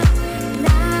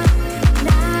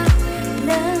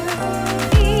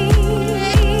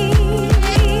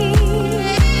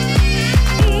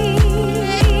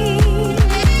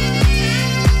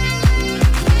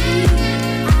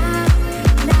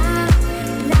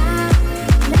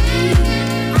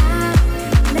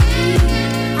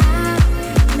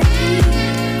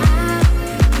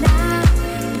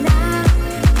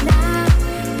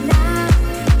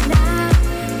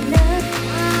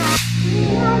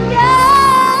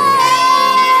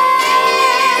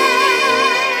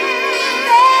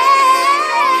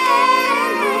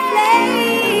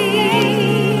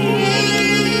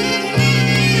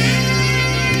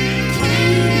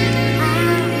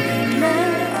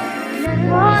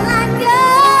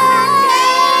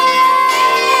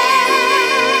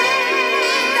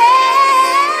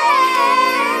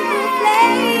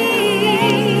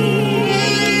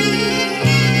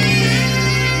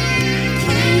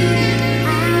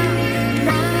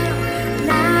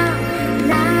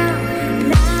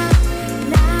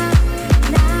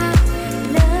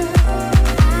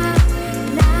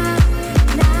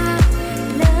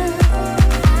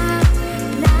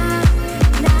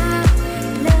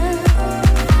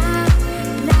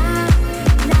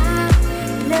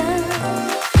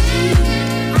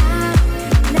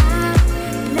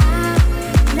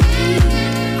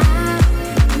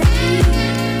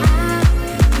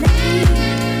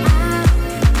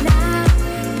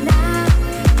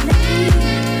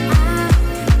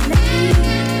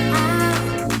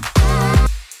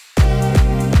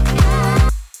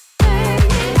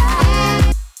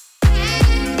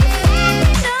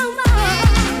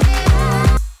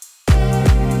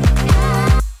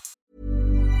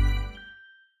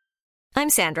I'm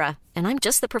Sandra, and I'm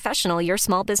just the professional your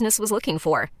small business was looking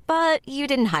for. But you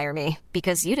didn't hire me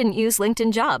because you didn't use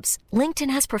LinkedIn Jobs.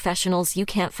 LinkedIn has professionals you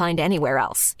can't find anywhere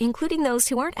else, including those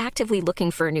who aren't actively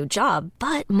looking for a new job,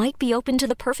 but might be open to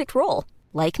the perfect role,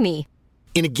 like me.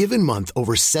 In a given month,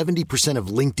 over 70%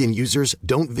 of LinkedIn users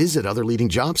don't visit other leading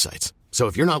job sites. So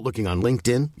if you're not looking on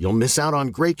LinkedIn, you'll miss out on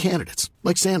great candidates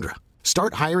like Sandra.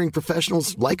 Start hiring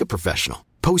professionals like a professional.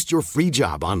 Post your free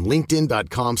job on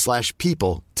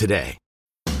linkedin.com/people today.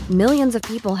 Millions of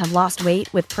people have lost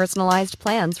weight with personalized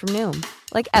plans from Noom.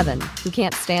 Like Evan, who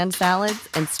can't stand salads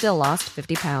and still lost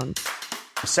 50 pounds.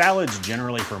 Salads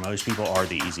generally for most people are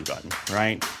the easy button,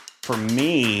 right? For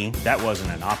me, that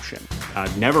wasn't an option.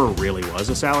 I never really was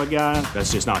a salad guy.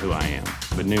 That's just not who I am.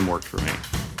 But Noom worked for me.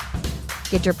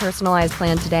 Get your personalized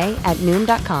plan today at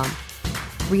Noom.com.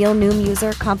 Real Noom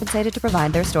user compensated to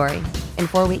provide their story. In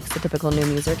 4 weeks, the typical Noom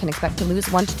user can expect to lose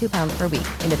 1 to 2 pounds per week.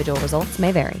 Individual results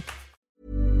may vary.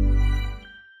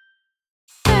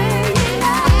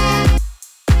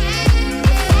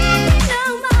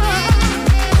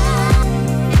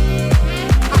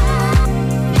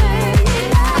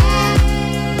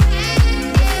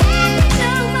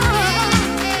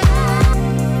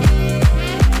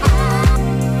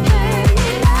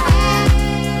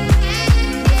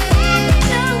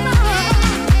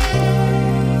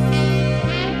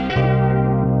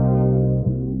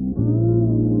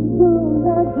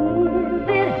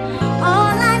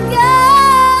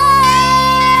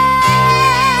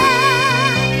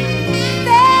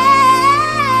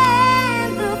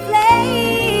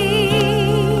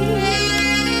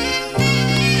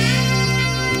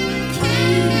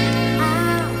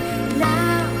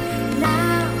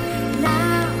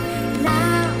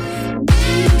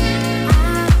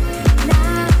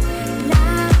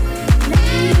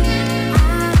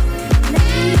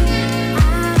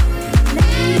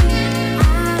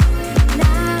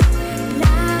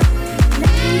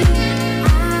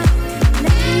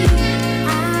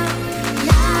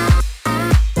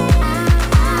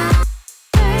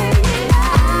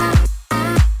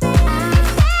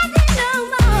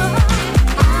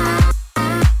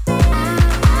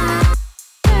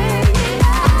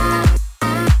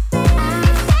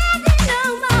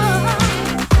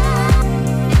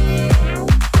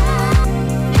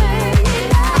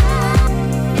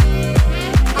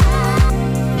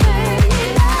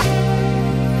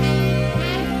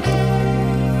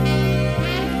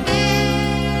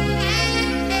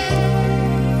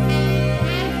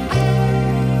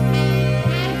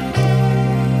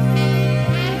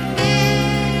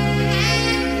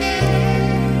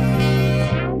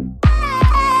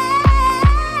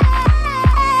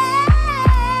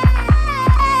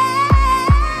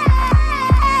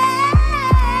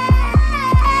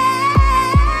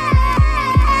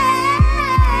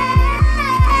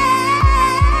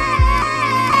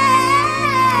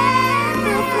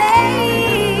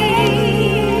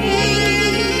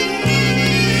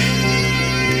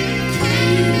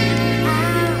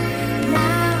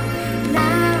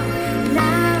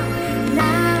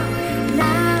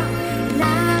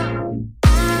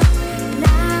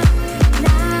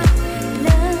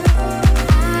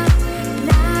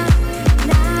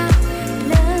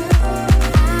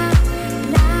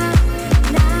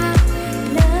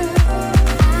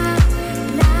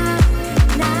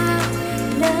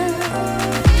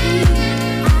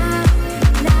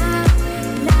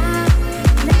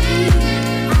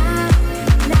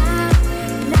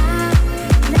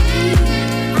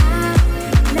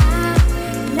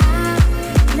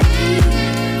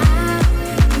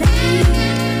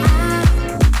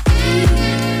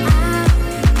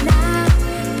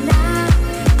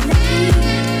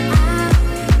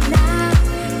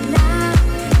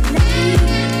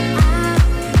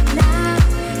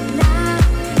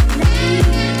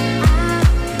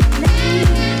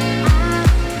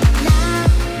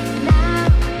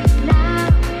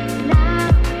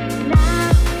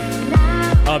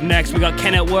 Up next, we got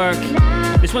Ken at Work.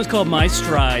 This one's called My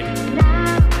Stride.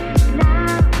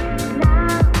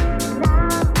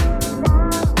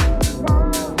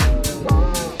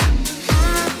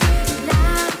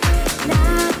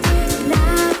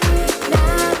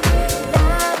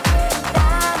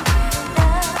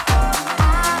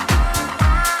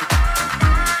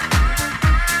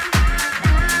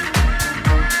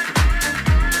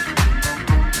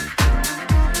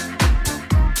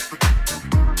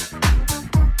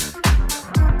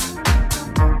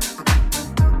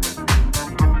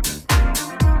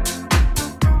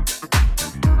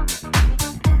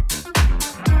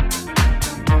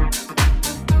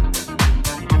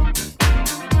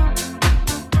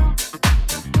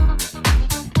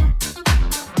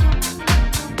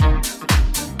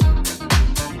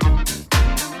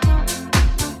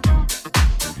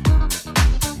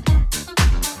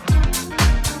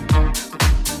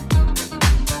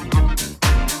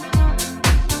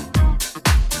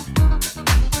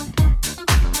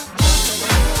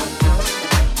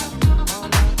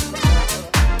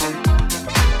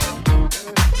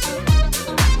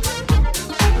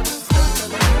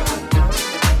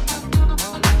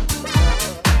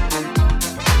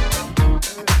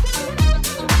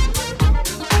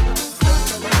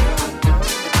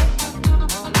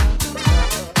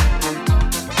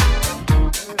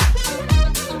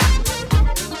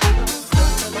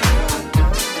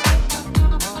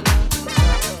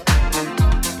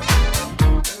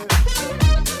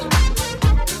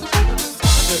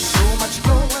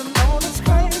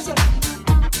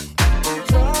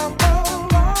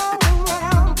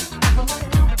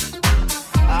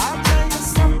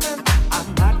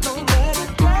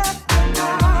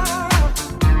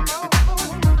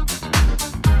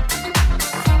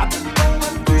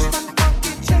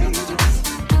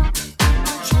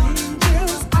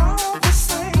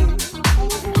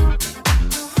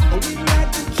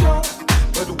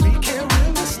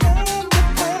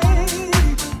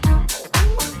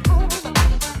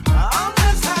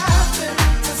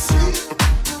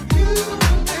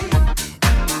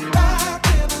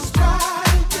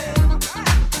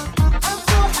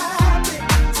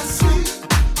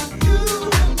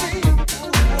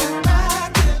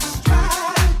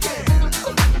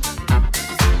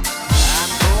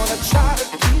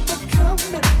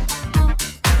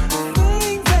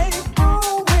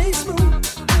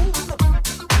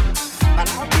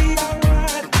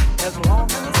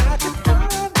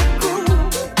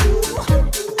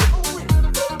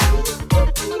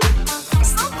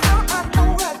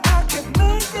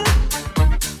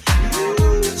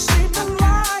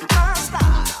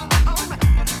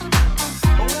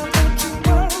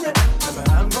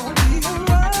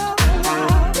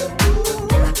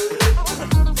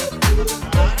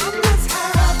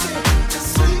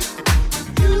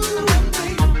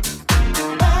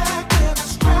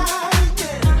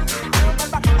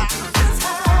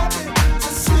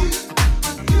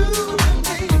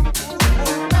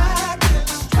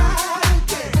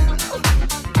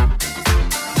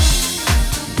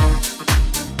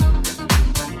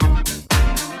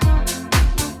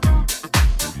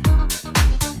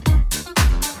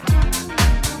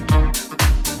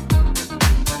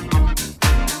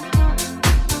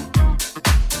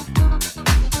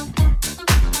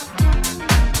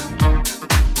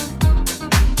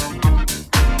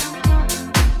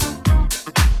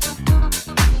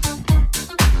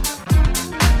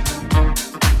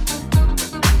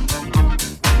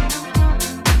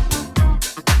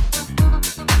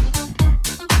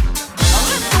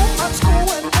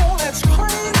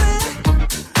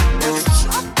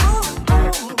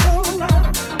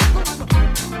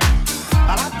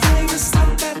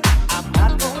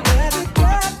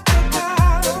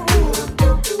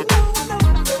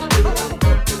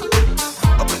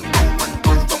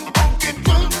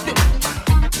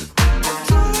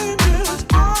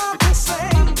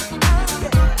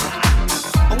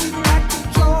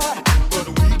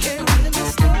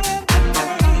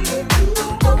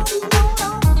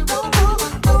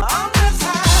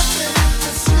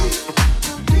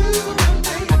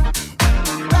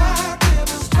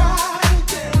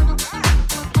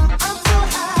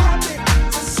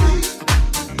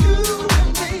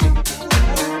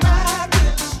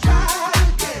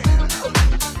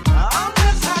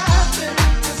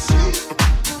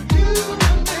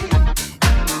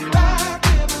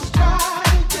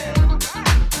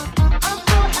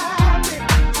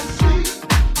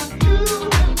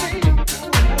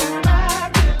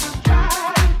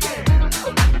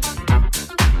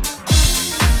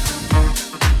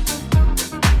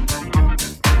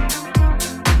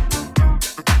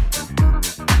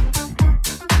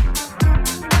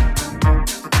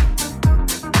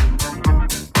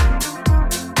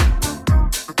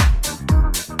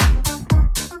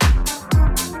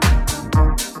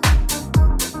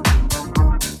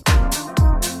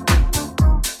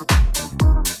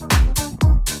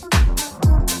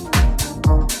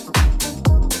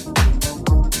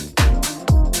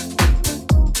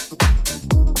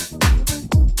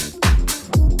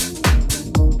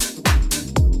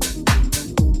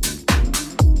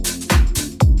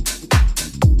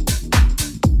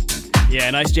 Yeah,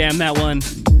 nice jam, that one.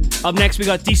 Up next, we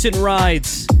got Decent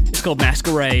Rides. It's called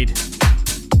Masquerade.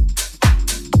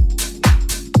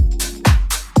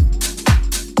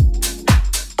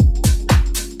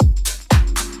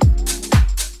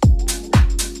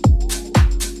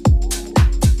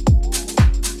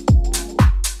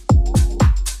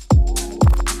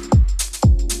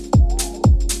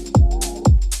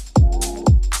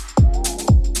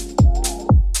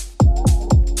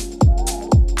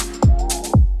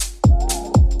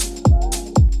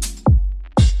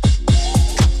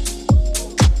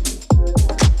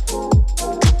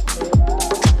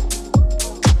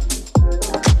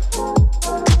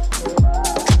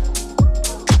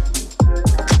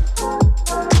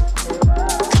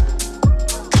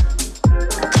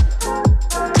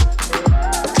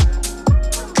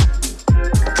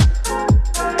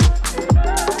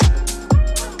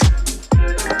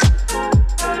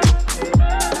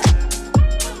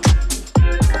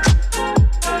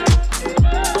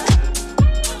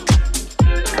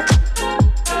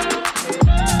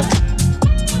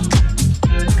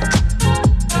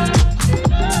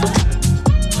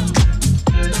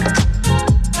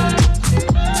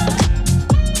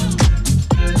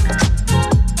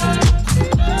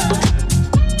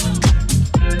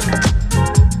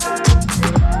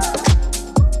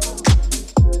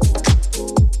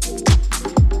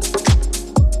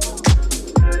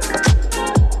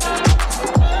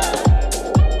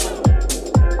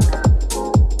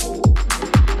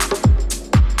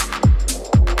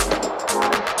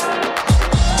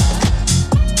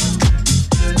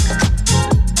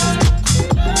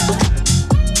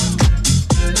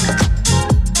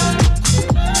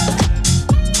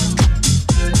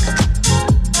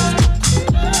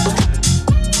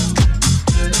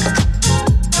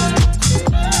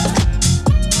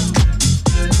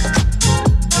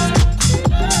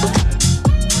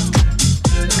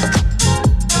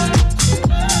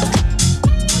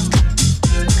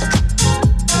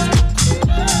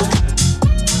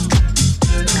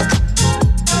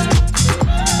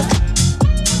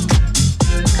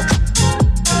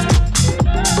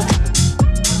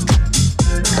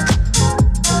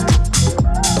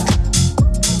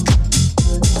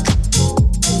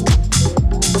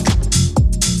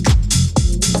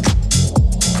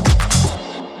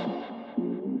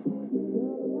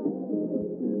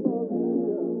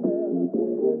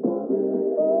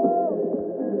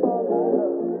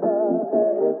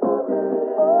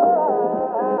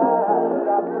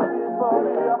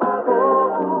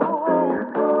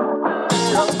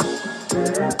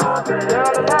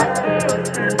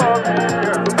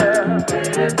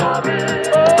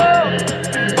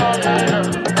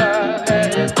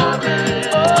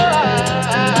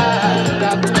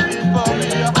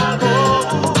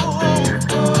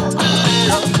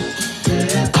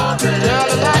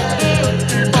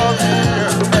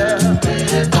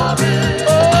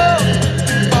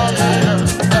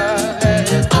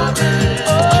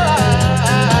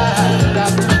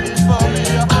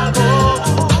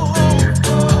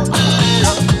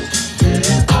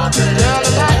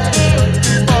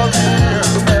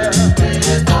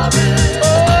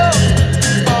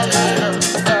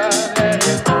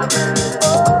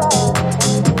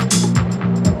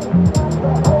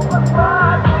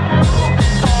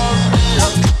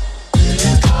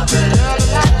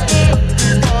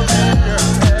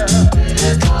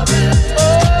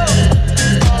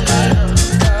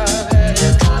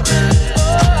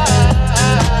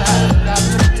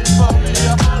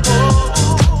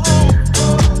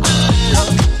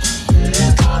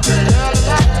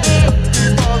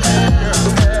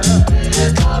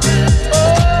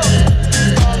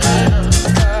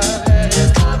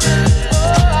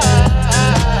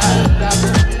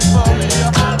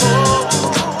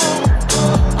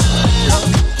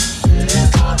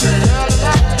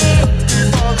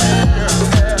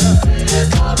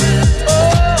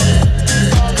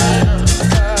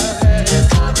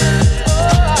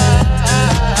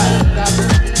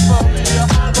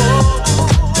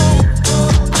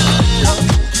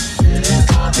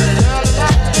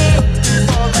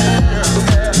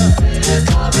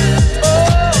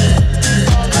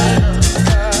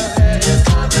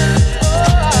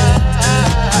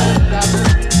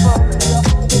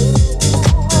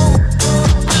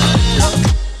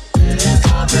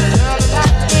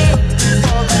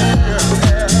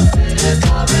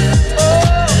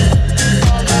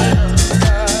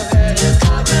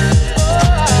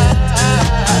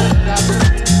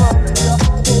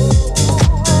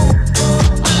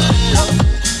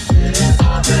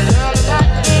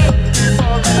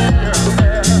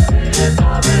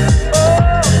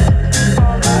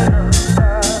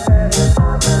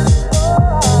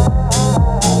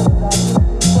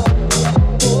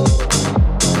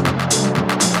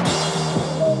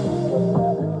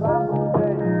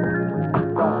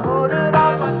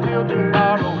 till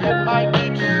tomorrow. It might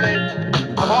be too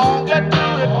late. Come on, get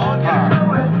to it on time.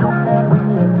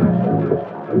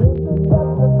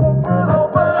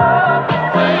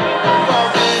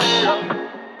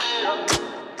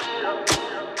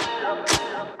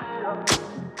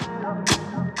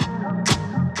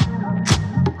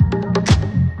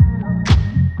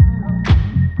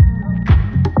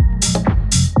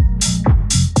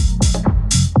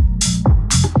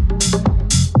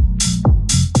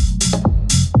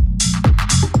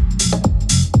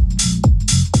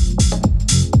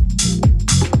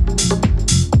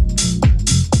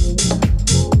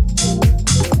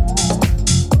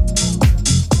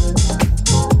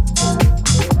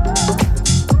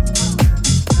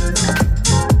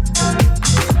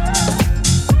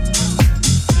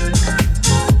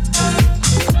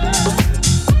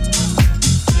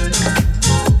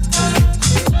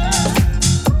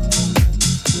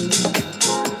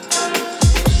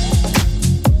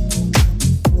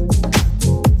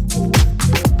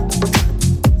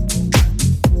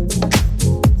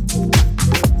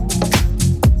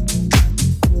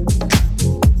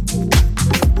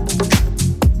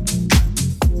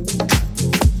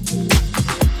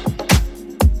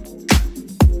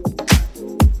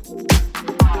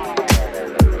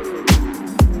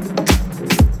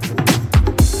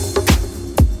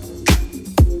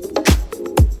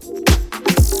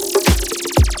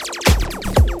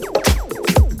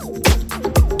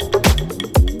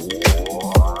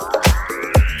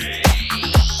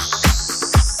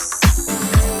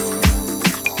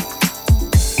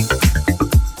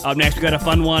 Up next, we got a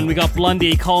fun one. We got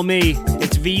Blondie, Call Me.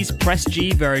 It's V's Press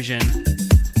G version.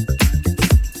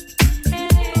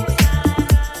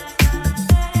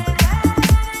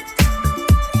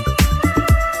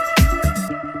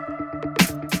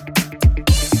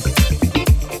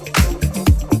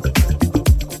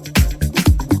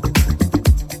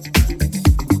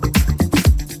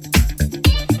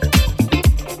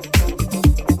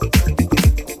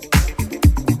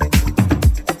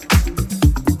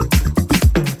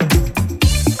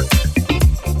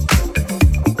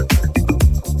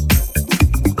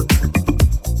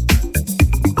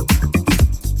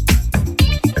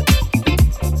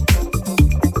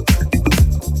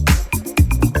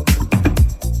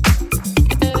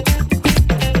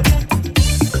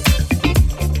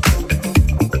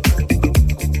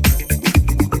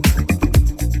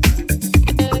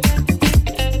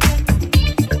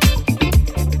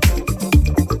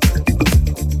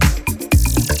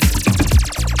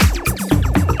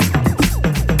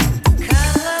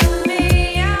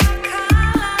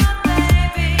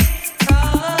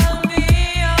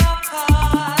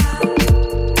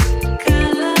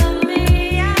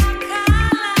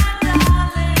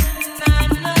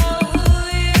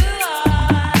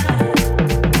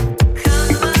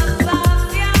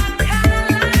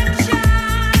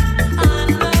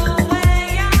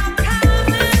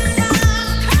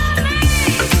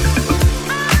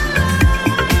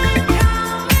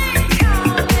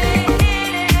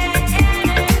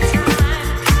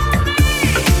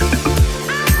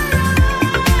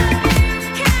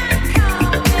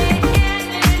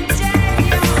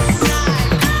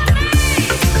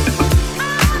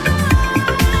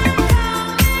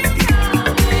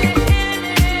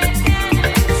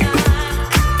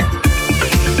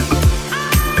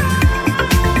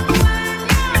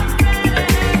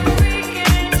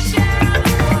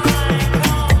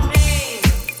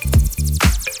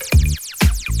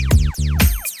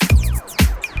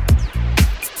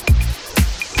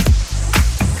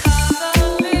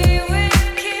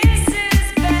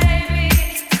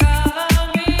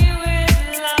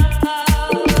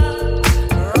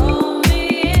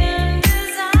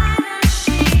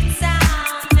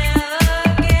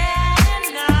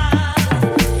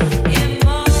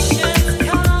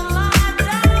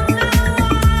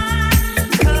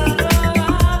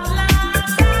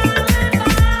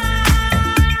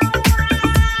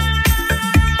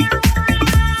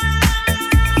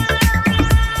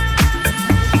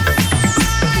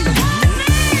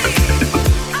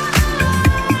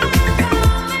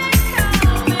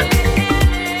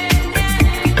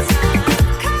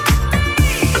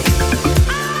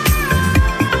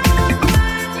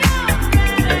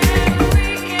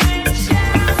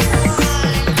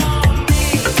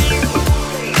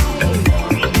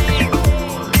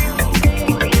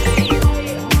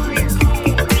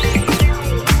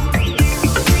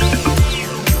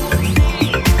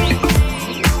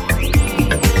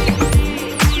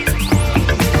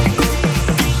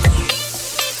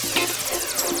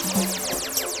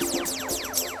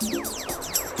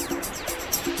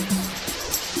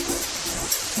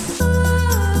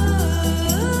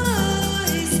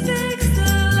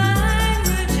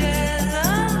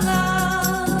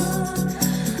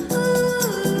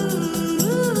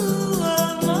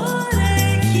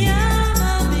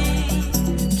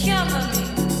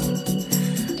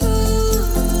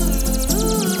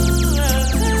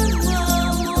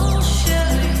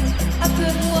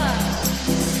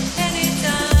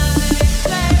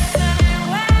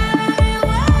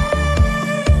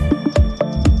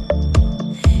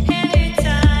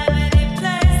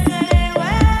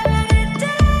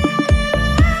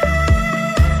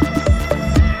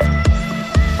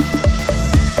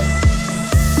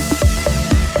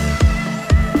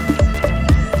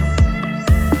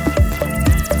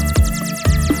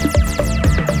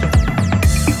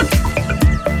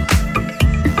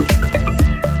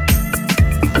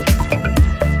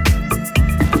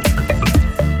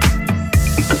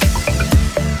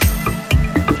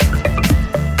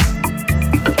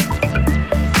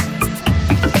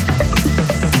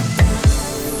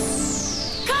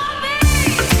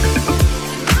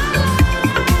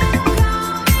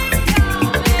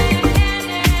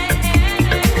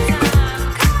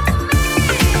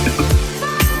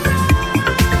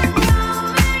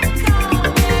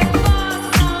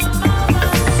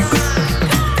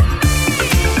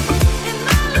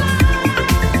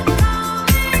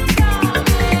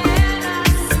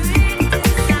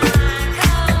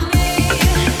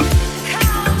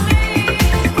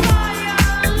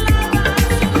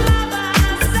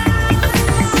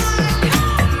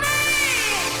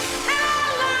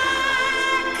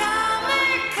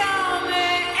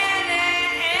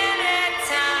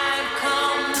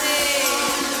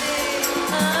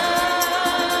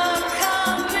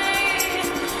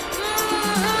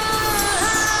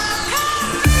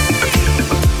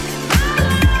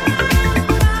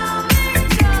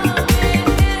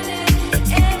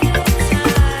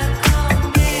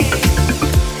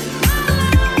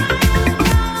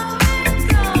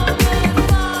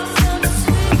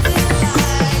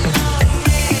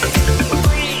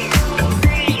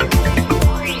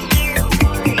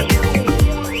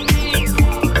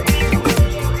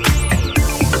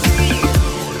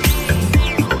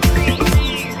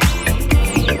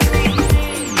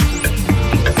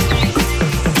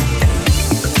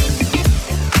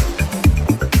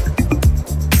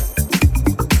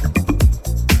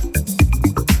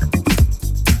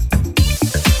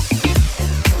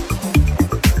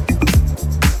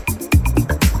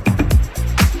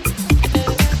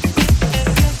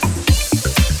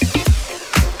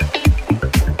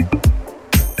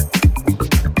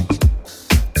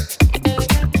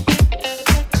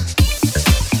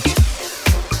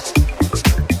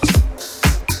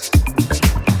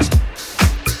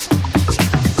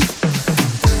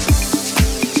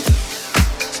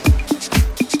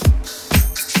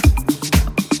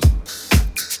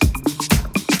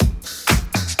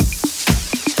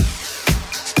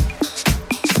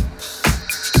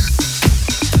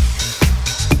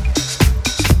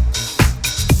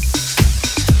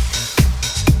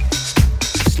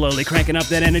 Slowly cranking up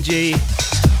that energy.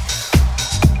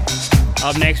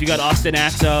 Up next, we got Austin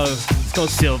Axo. It's called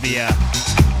Sylvia. You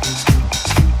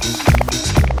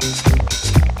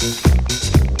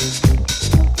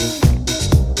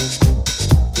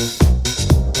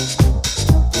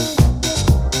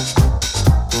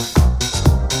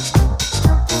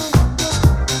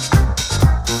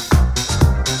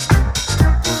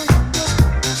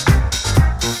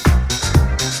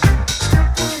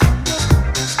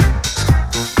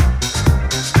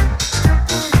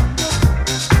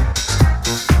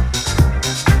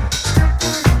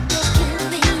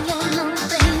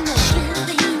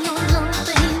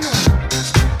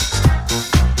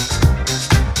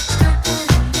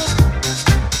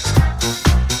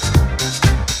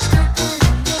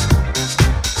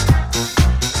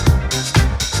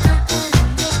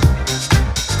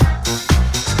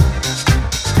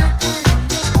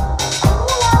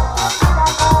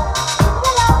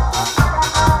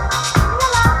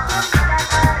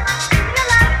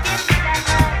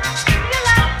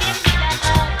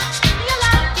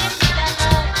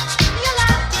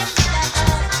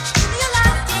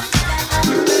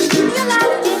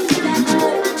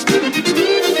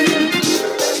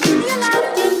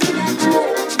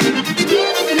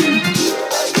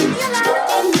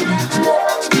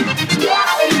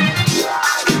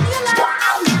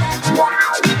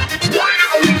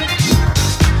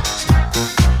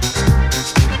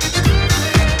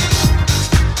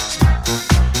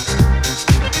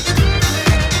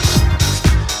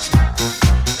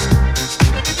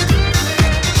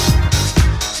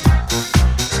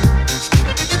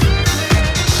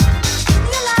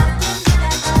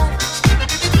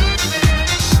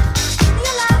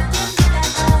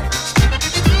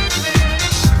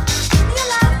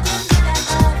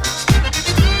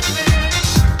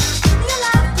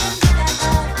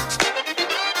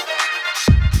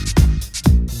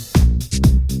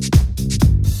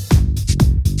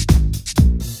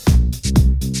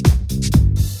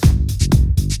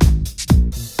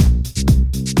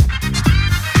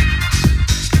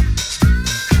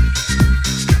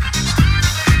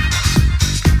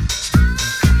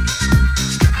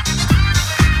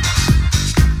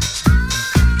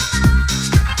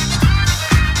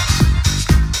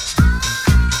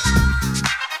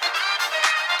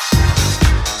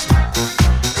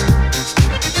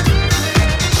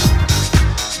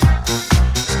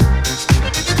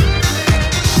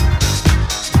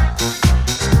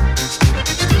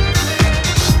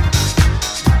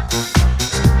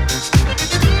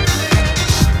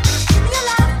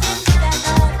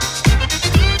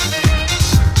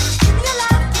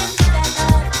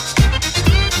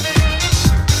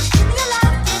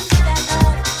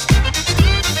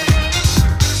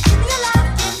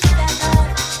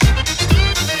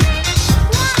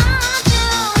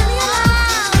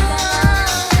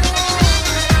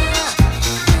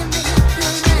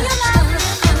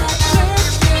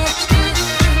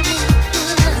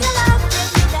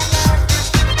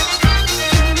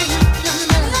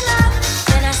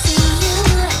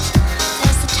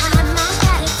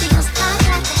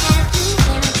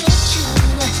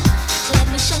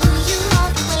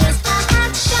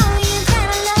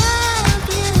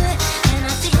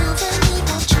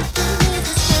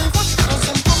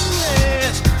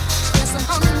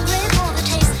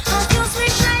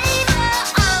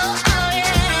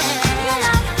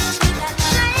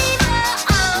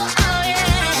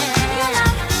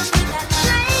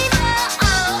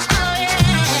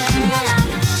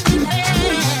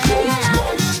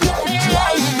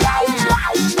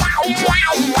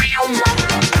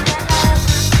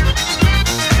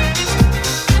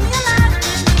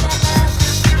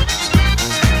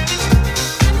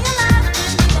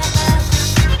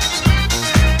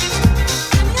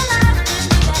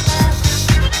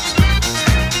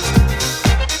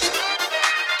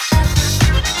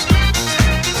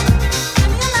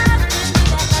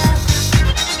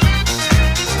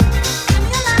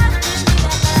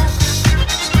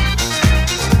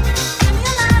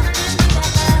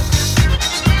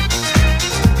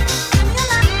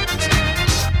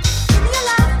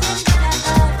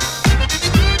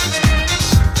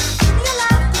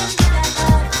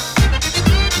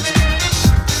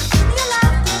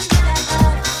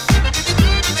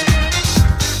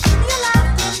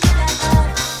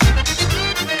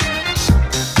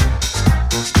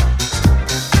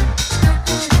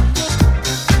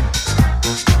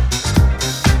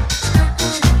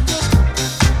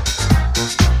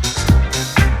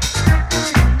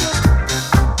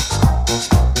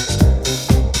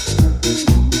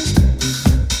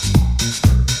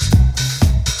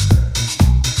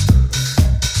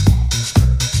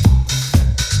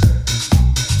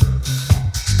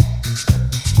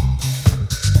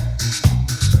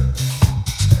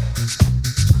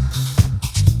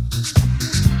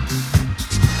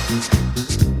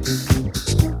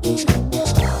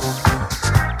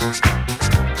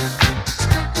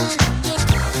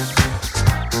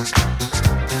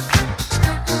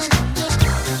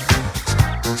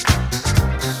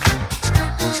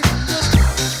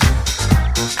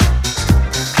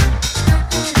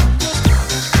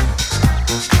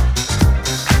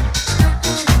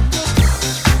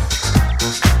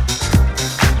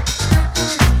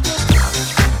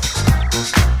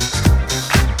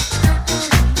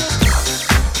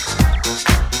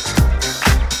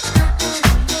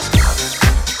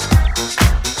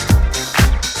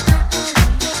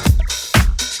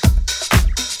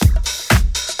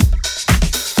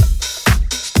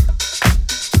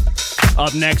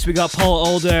Up next, we got Paul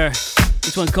Older.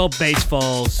 This one's called Bass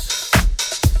Falls.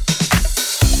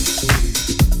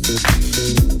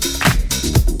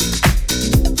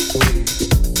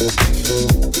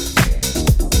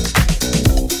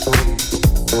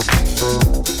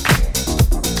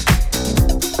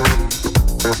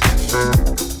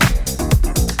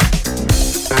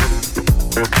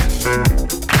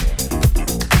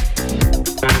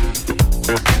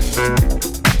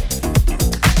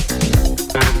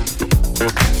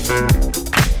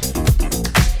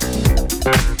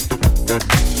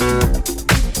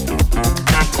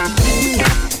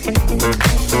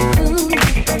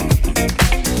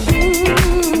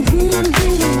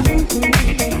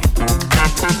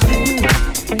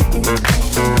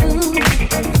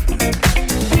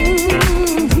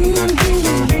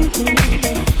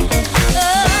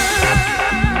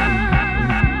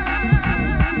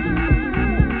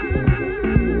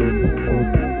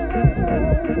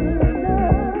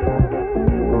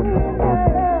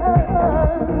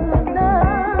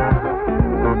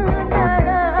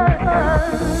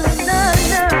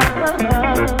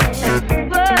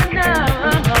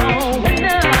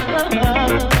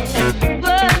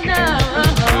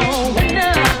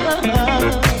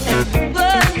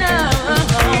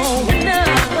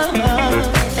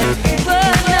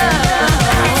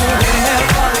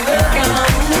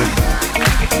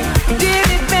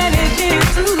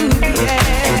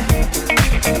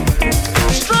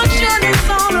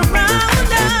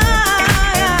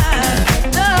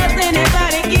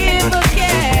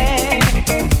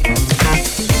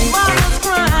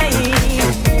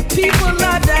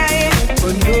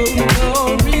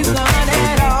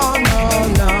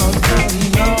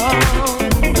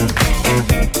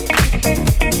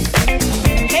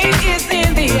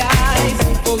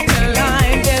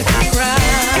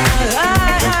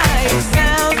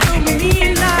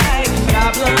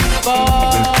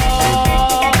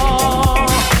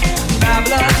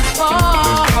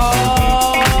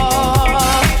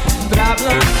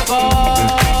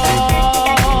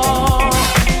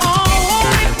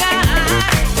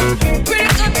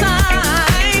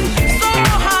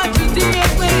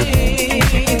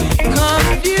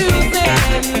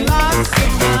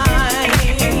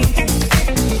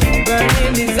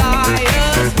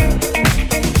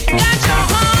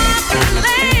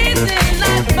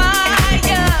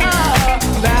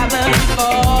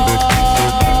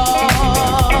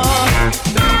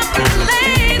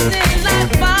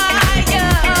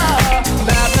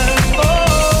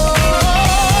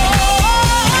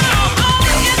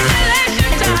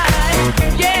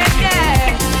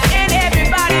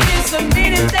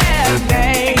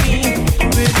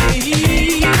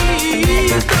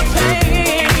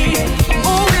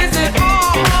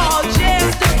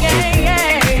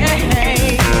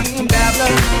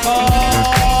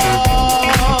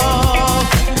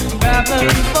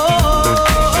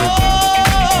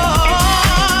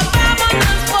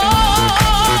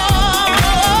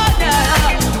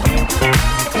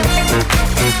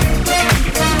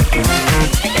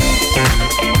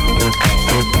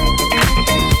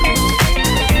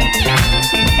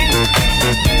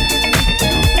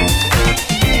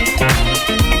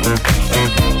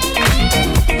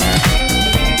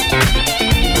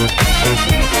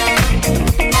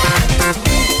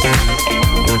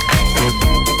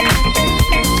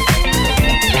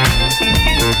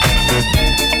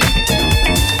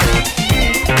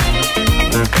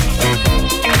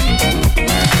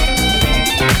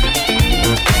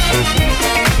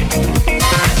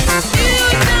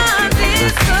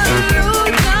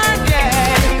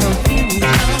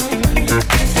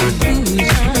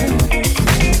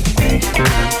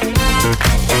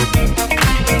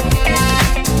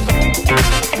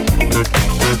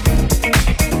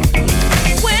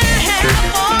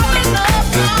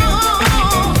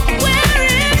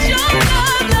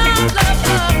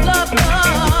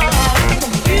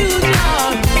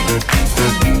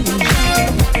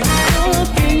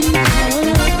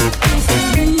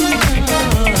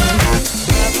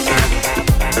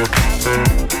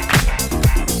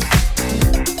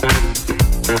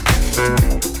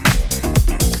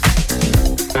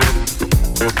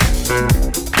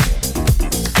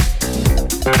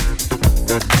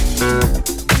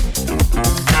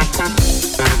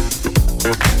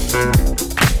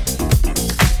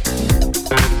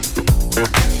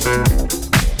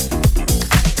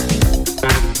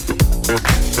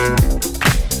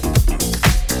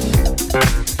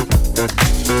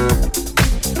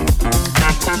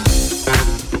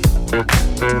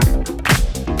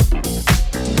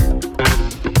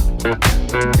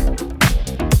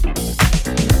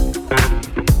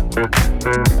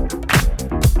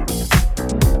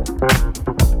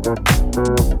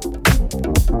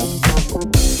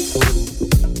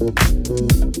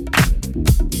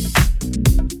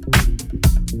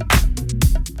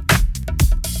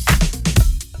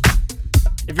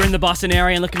 If you're in the Boston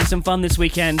area and looking for some fun this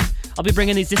weekend, I'll be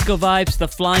bringing these disco vibes to the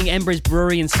Flying Embers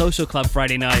Brewery and Social Club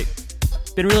Friday night.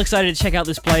 Been real excited to check out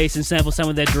this place and sample some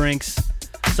of their drinks.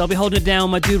 So I'll be holding it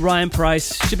down with my dude Ryan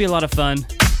Price. Should be a lot of fun.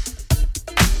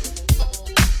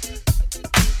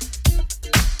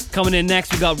 Coming in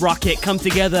next, we got Rocket Come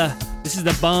Together. This is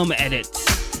the Bum edit.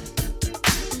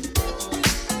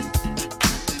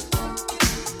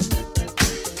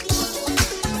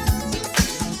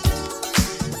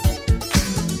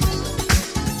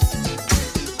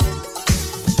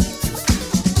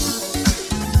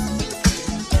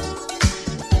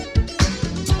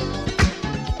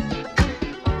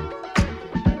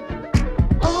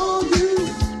 All you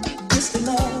Mr.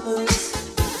 Lovers,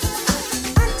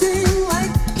 acting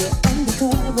like you're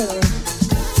undercover.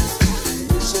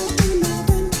 You should be mad.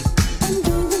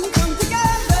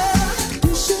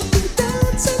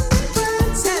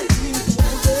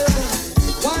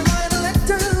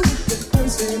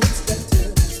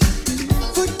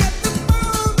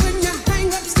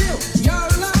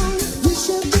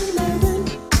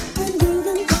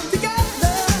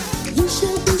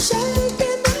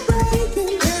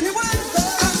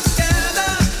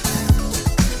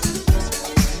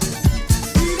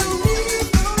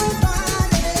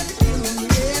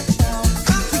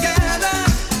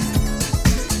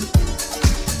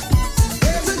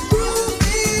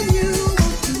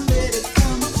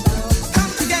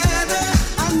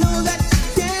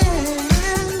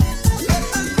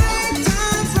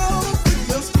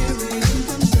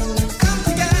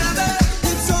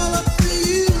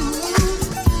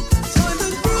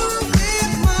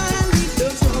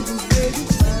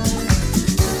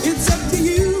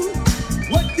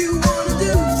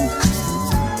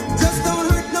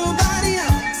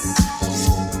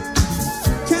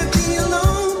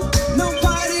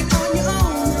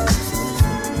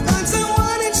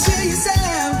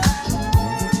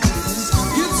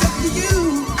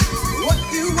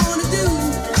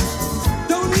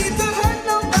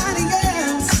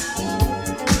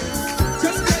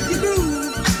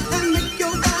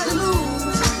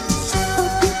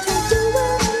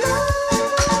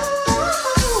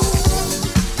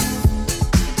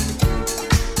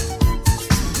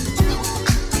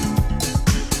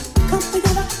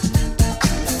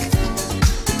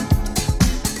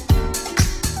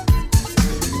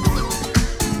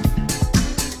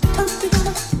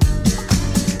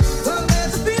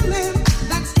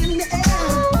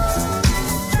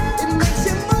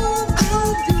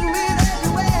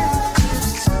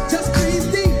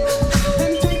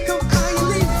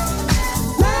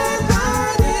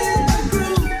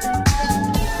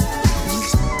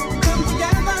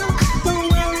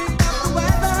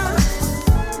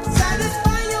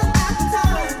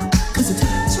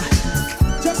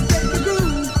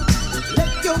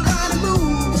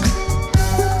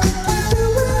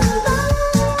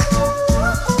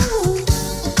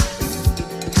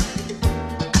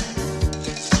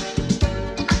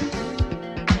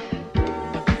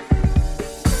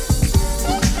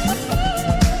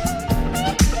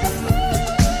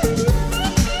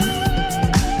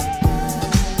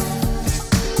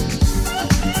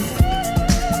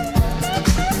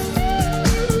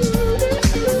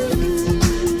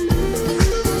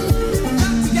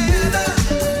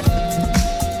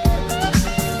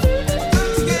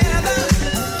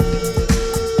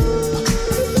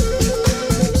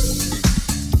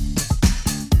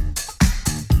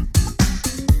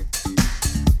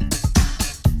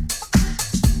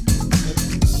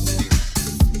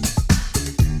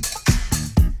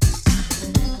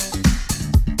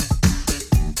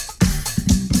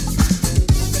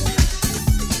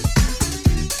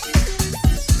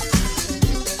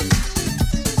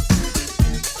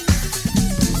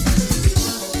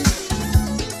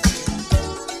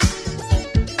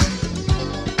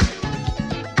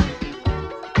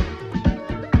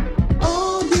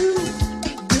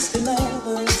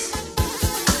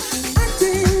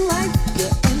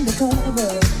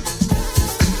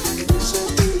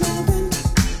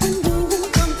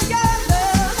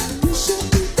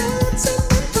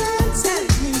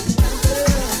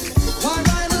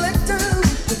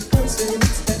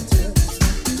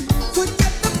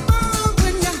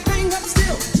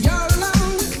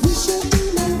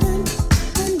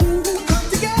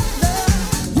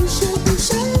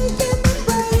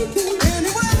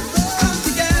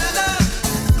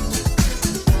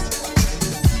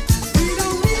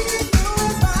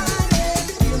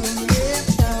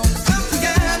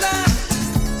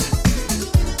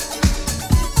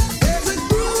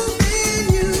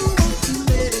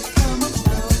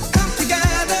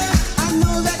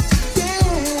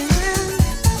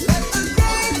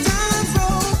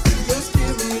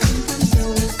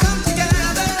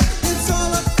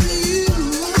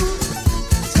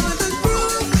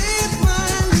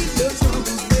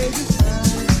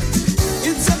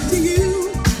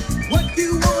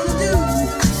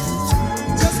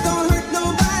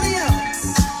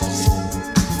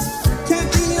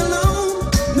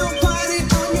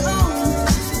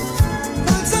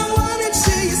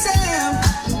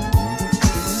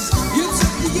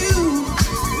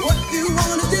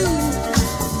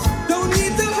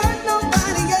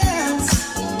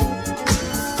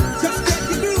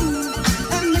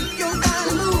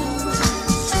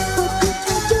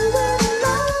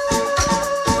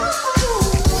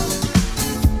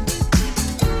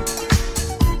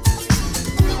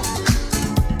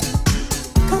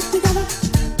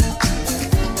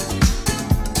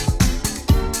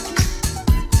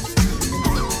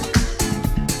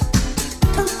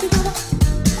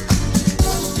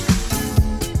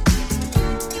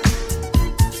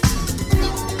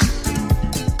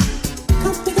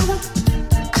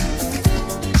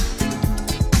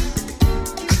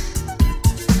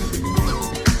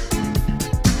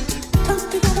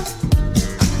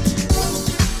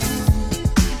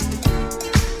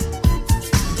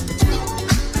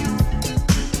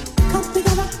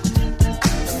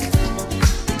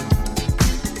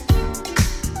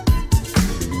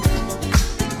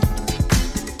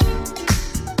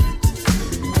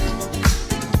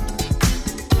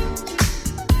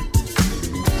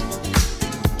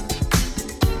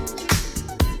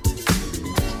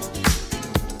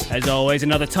 As always,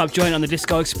 another top joint on the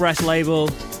Disco Express label.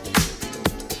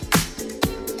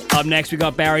 Up next, we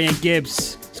got Barry and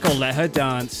Gibbs. It's called Let Her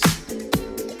Dance.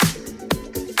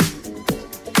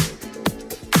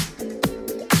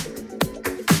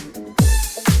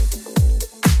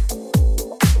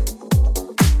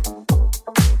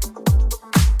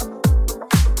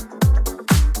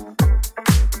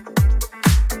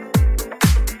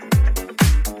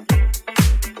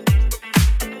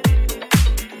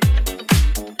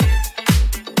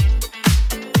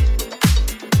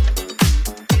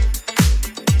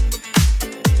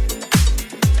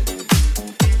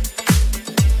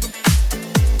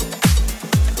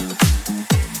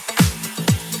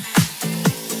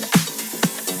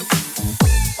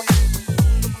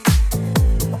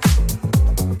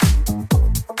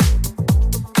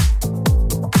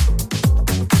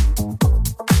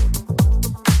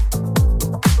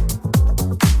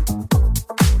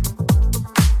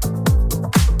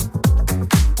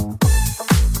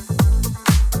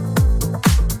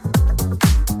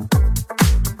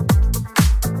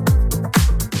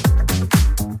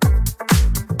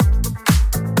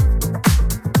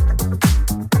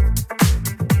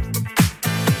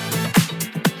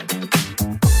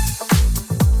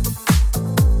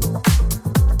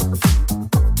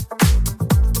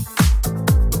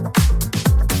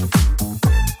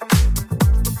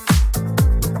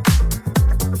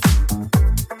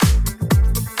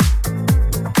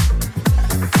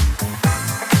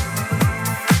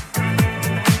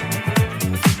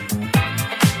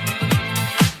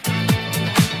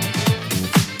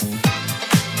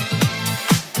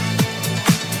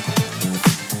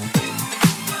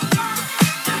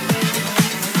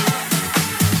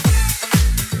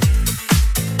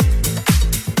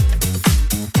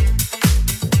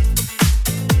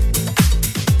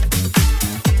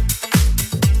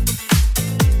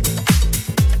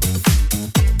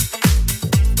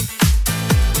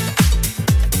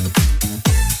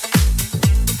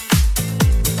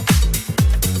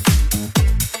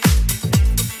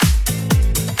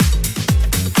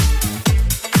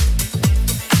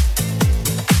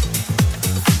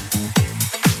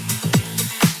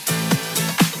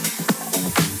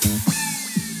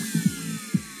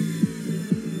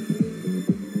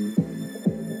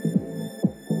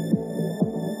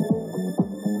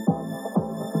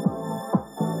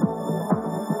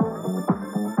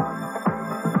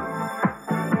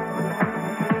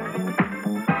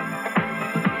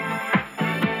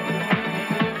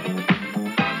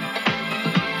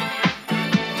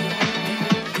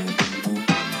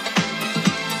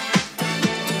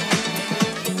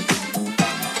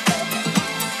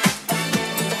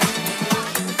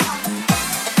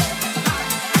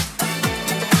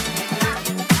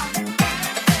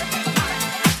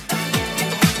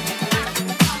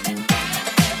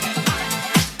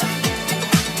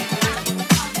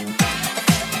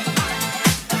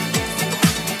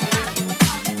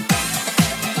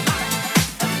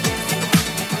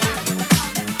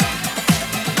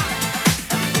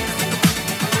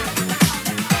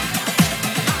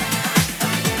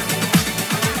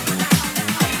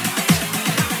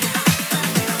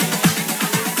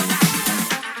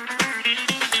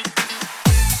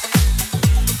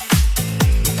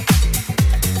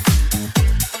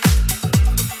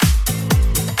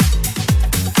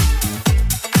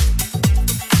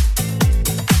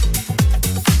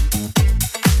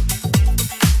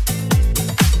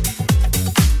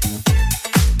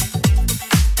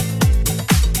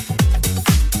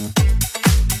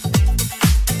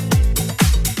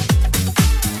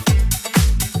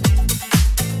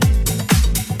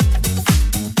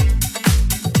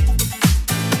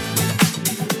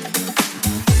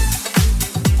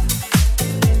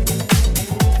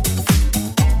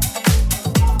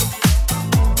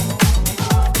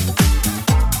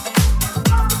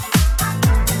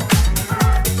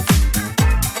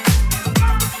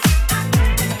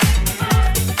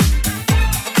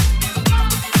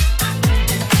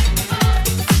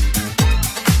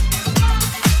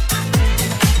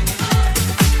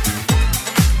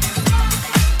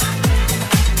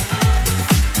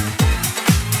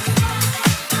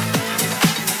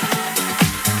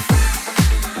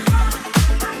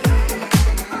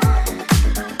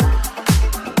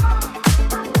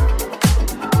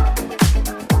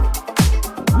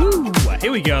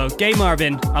 Here we go. Gay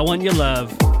Marvin, I Want Your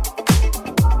Love.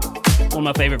 One of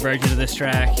my favorite versions of this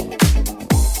track.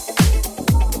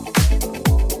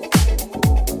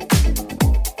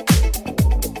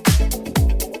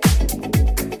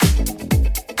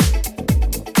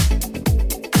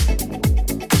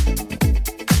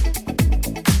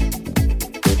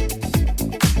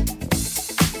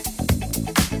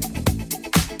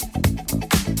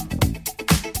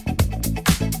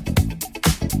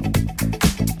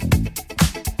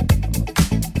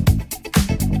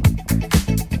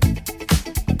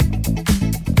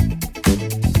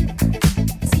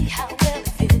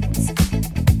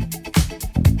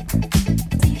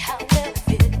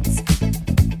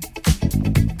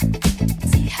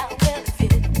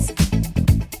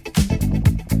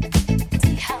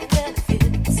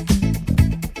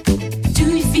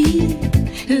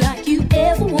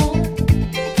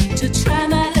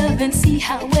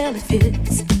 it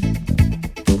fits.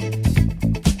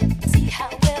 See how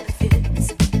well it fits.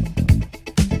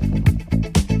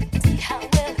 See how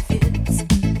well it fits.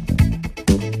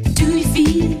 Do you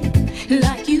feel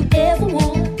like you ever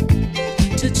want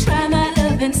to try my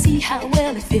love and see how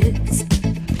well it fits?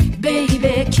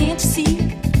 Baby, can't you see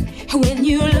when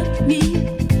you look at me?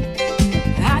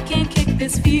 I can't kick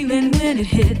this feeling when it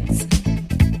hits.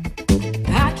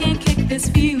 I can't kick this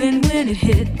feeling when it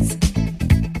hits.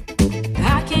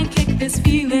 I can't kick this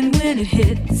feeling when it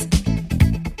hits.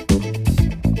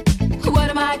 What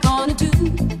am I gonna do?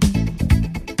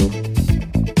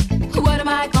 What am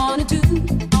I gonna do?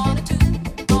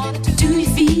 Do you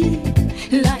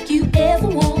feel like you ever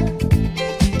want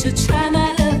to try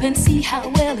my love and see how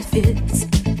well it fits?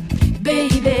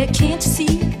 Baby, can't you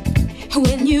see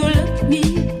when you look at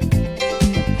me?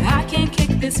 I can't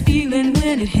kick this feeling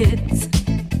when it hits.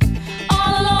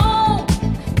 All alone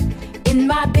in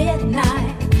my bed at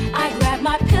night, I grab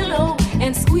my pillow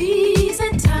and squeeze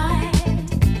it tight.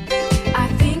 I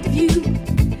think of you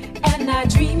and I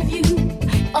dream of you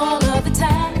all of the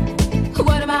time.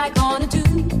 What am I gonna do?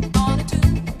 Gonna do?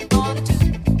 Gonna do?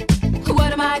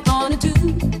 What am I gonna do?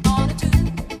 Gonna do?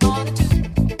 Gonna do?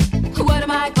 What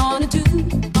am I gonna do?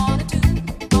 Gonna do?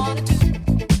 Gonna do?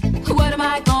 What am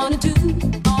I gonna do?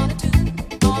 Gonna do?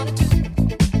 Gonna do?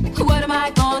 What am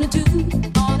I gonna do?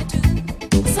 Gonna do?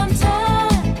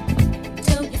 Sometimes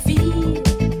don't you feel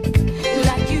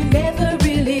like you never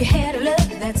really had a love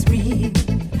that's real?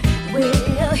 Well,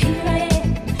 here I am,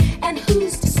 and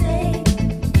who's to say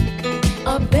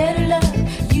a better love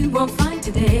you won't find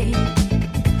today?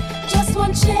 Just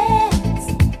one chance,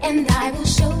 and I will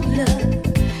show love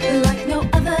like no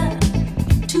other.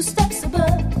 2 steps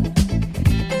above.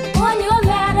 On your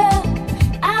ladder,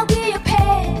 I'll be your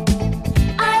pet.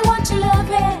 I want your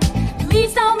loving.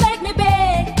 Please don't make me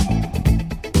beg.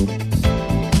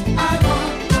 I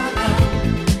want your love.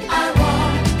 I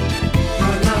want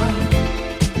your love.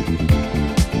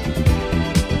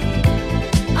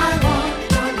 I want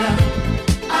your love.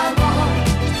 I want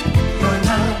your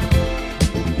love.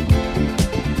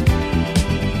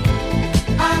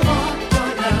 I want your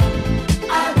love. I want your love.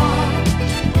 I want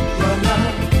your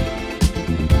love.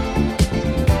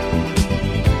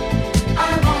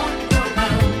 I want your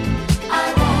love.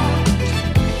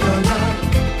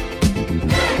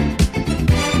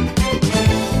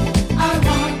 I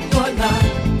want your love.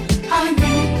 I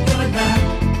need your love.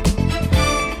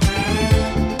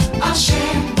 I'll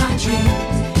share my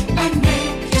dreams and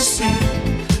make you see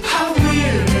how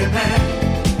really bad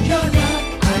your love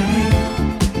I need.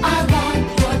 I want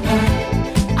your love.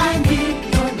 I need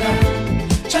your love.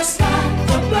 Just like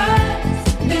the birds,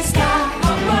 they sky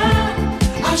above.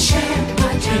 I'll share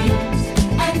my dreams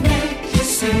and make you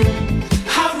see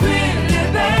how really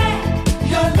bad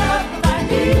your love I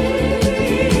need.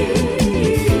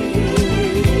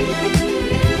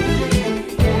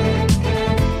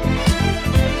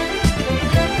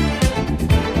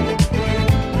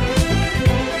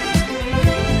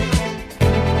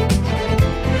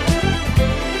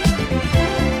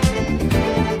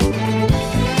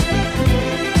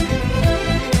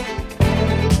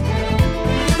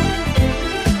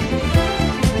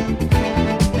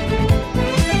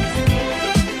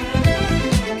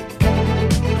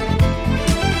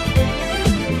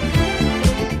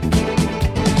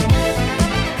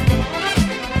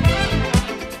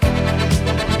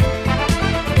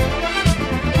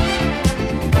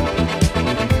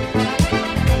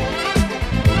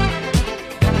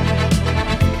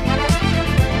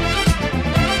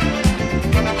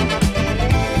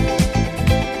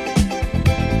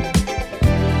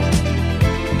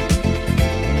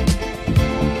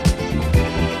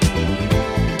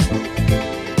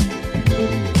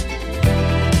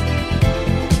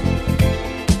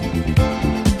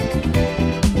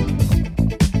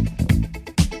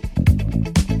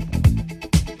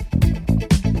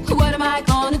 What am I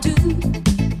gonna do?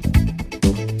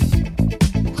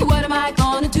 What am I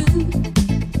gonna do?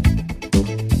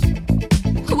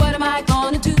 What am I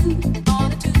gonna do?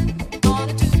 Gonna do?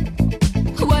 Gonna do?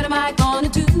 What am I gonna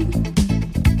do?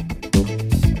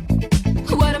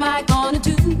 What am I gonna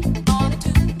do? Gonna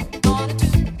do? Gonna do?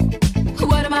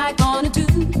 What am I gonna do?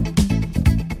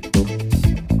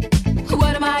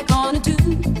 What am I gonna do?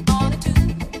 Gonna do?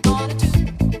 Gonna do?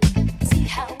 See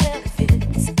how well it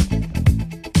fits.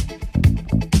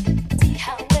 See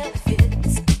how well it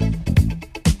fits.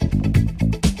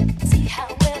 See how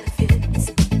well it fits.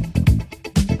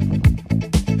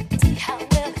 See how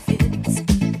well it fits.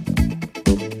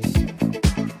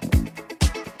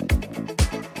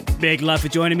 Big love for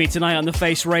joining me tonight on The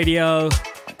Face Radio.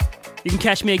 You can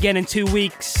catch me again in 2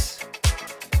 weeks.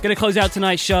 Gonna close out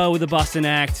tonight's show with a bustin'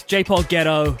 act. J-Paul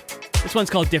Ghetto. This one's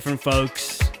called Different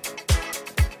Folks.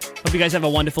 Hope you guys have a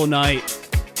wonderful night.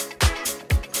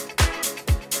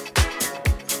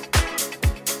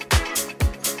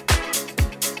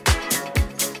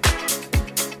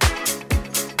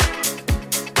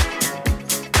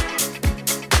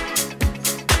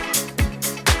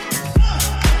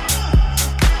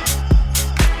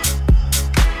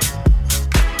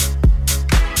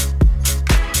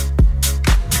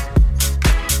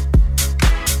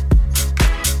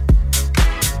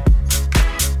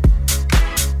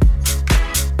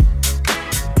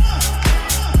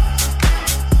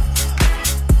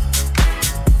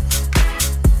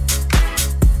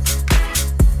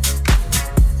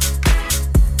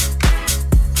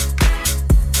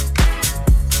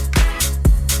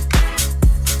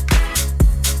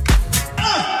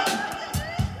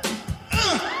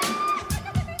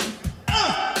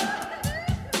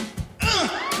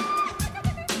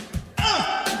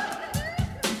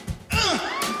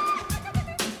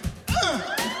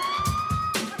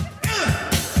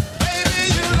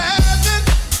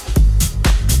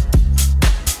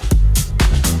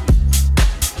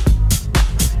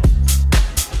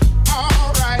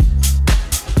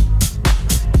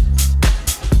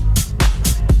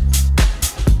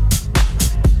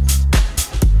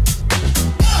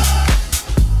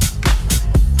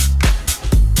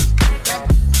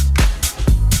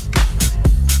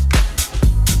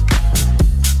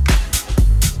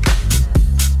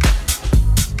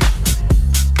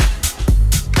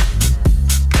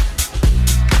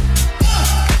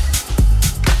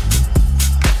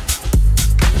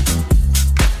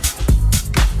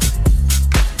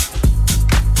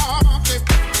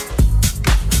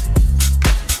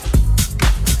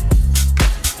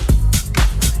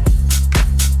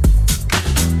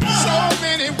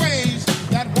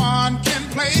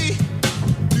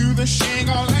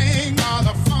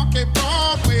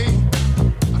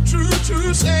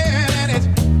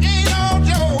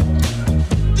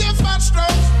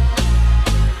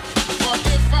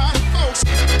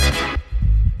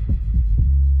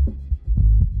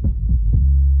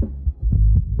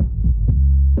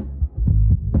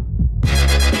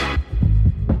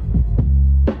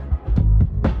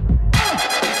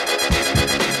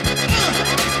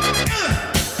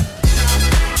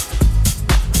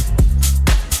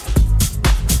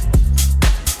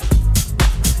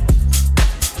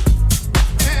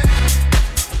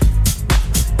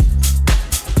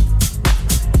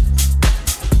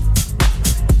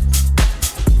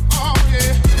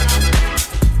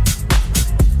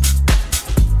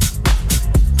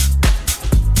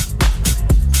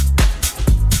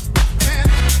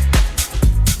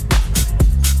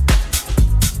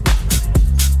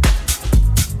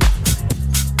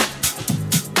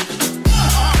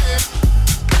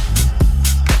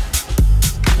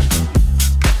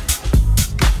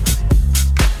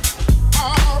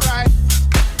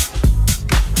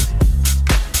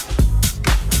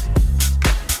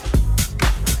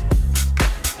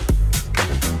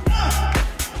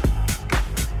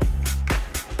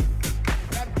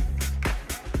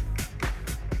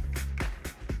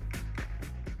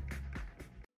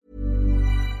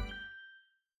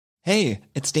 Hey,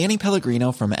 it's Danny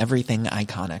Pellegrino from Everything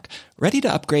Iconic. Ready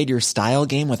to upgrade your style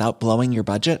game without blowing your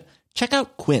budget? Check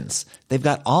out Quince. They've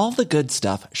got all the good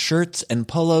stuff, shirts and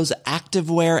polos,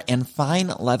 activewear, and fine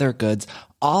leather goods,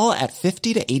 all at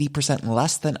 50 to 80%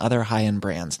 less than other high-end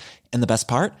brands. And the best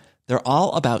part? They're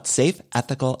all about safe,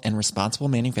 ethical, and responsible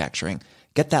manufacturing.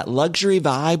 Get that luxury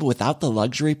vibe without the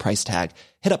luxury price tag.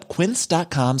 Hit up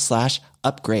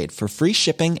quince.com/upgrade for free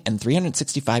shipping and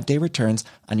 365-day returns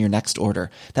on your next order.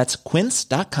 That's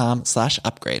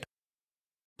quince.com/upgrade.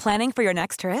 Planning for your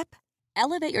next trip?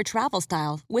 Elevate your travel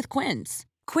style with Quince.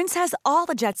 Quince has all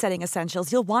the jet-setting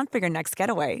essentials you'll want for your next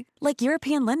getaway, like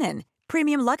European linen,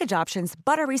 premium luggage options,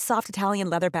 buttery soft Italian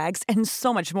leather bags, and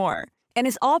so much more. And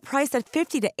is all priced at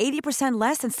 50 to 80%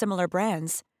 less than similar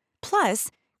brands. Plus,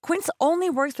 Quince only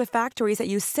works with factories that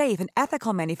use safe and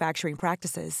ethical manufacturing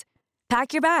practices.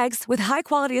 Pack your bags with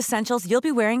high-quality essentials you'll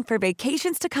be wearing for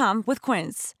vacations to come with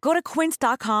Quince. Go to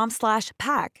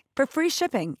quince.com/pack for free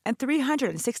shipping and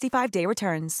 365-day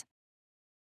returns.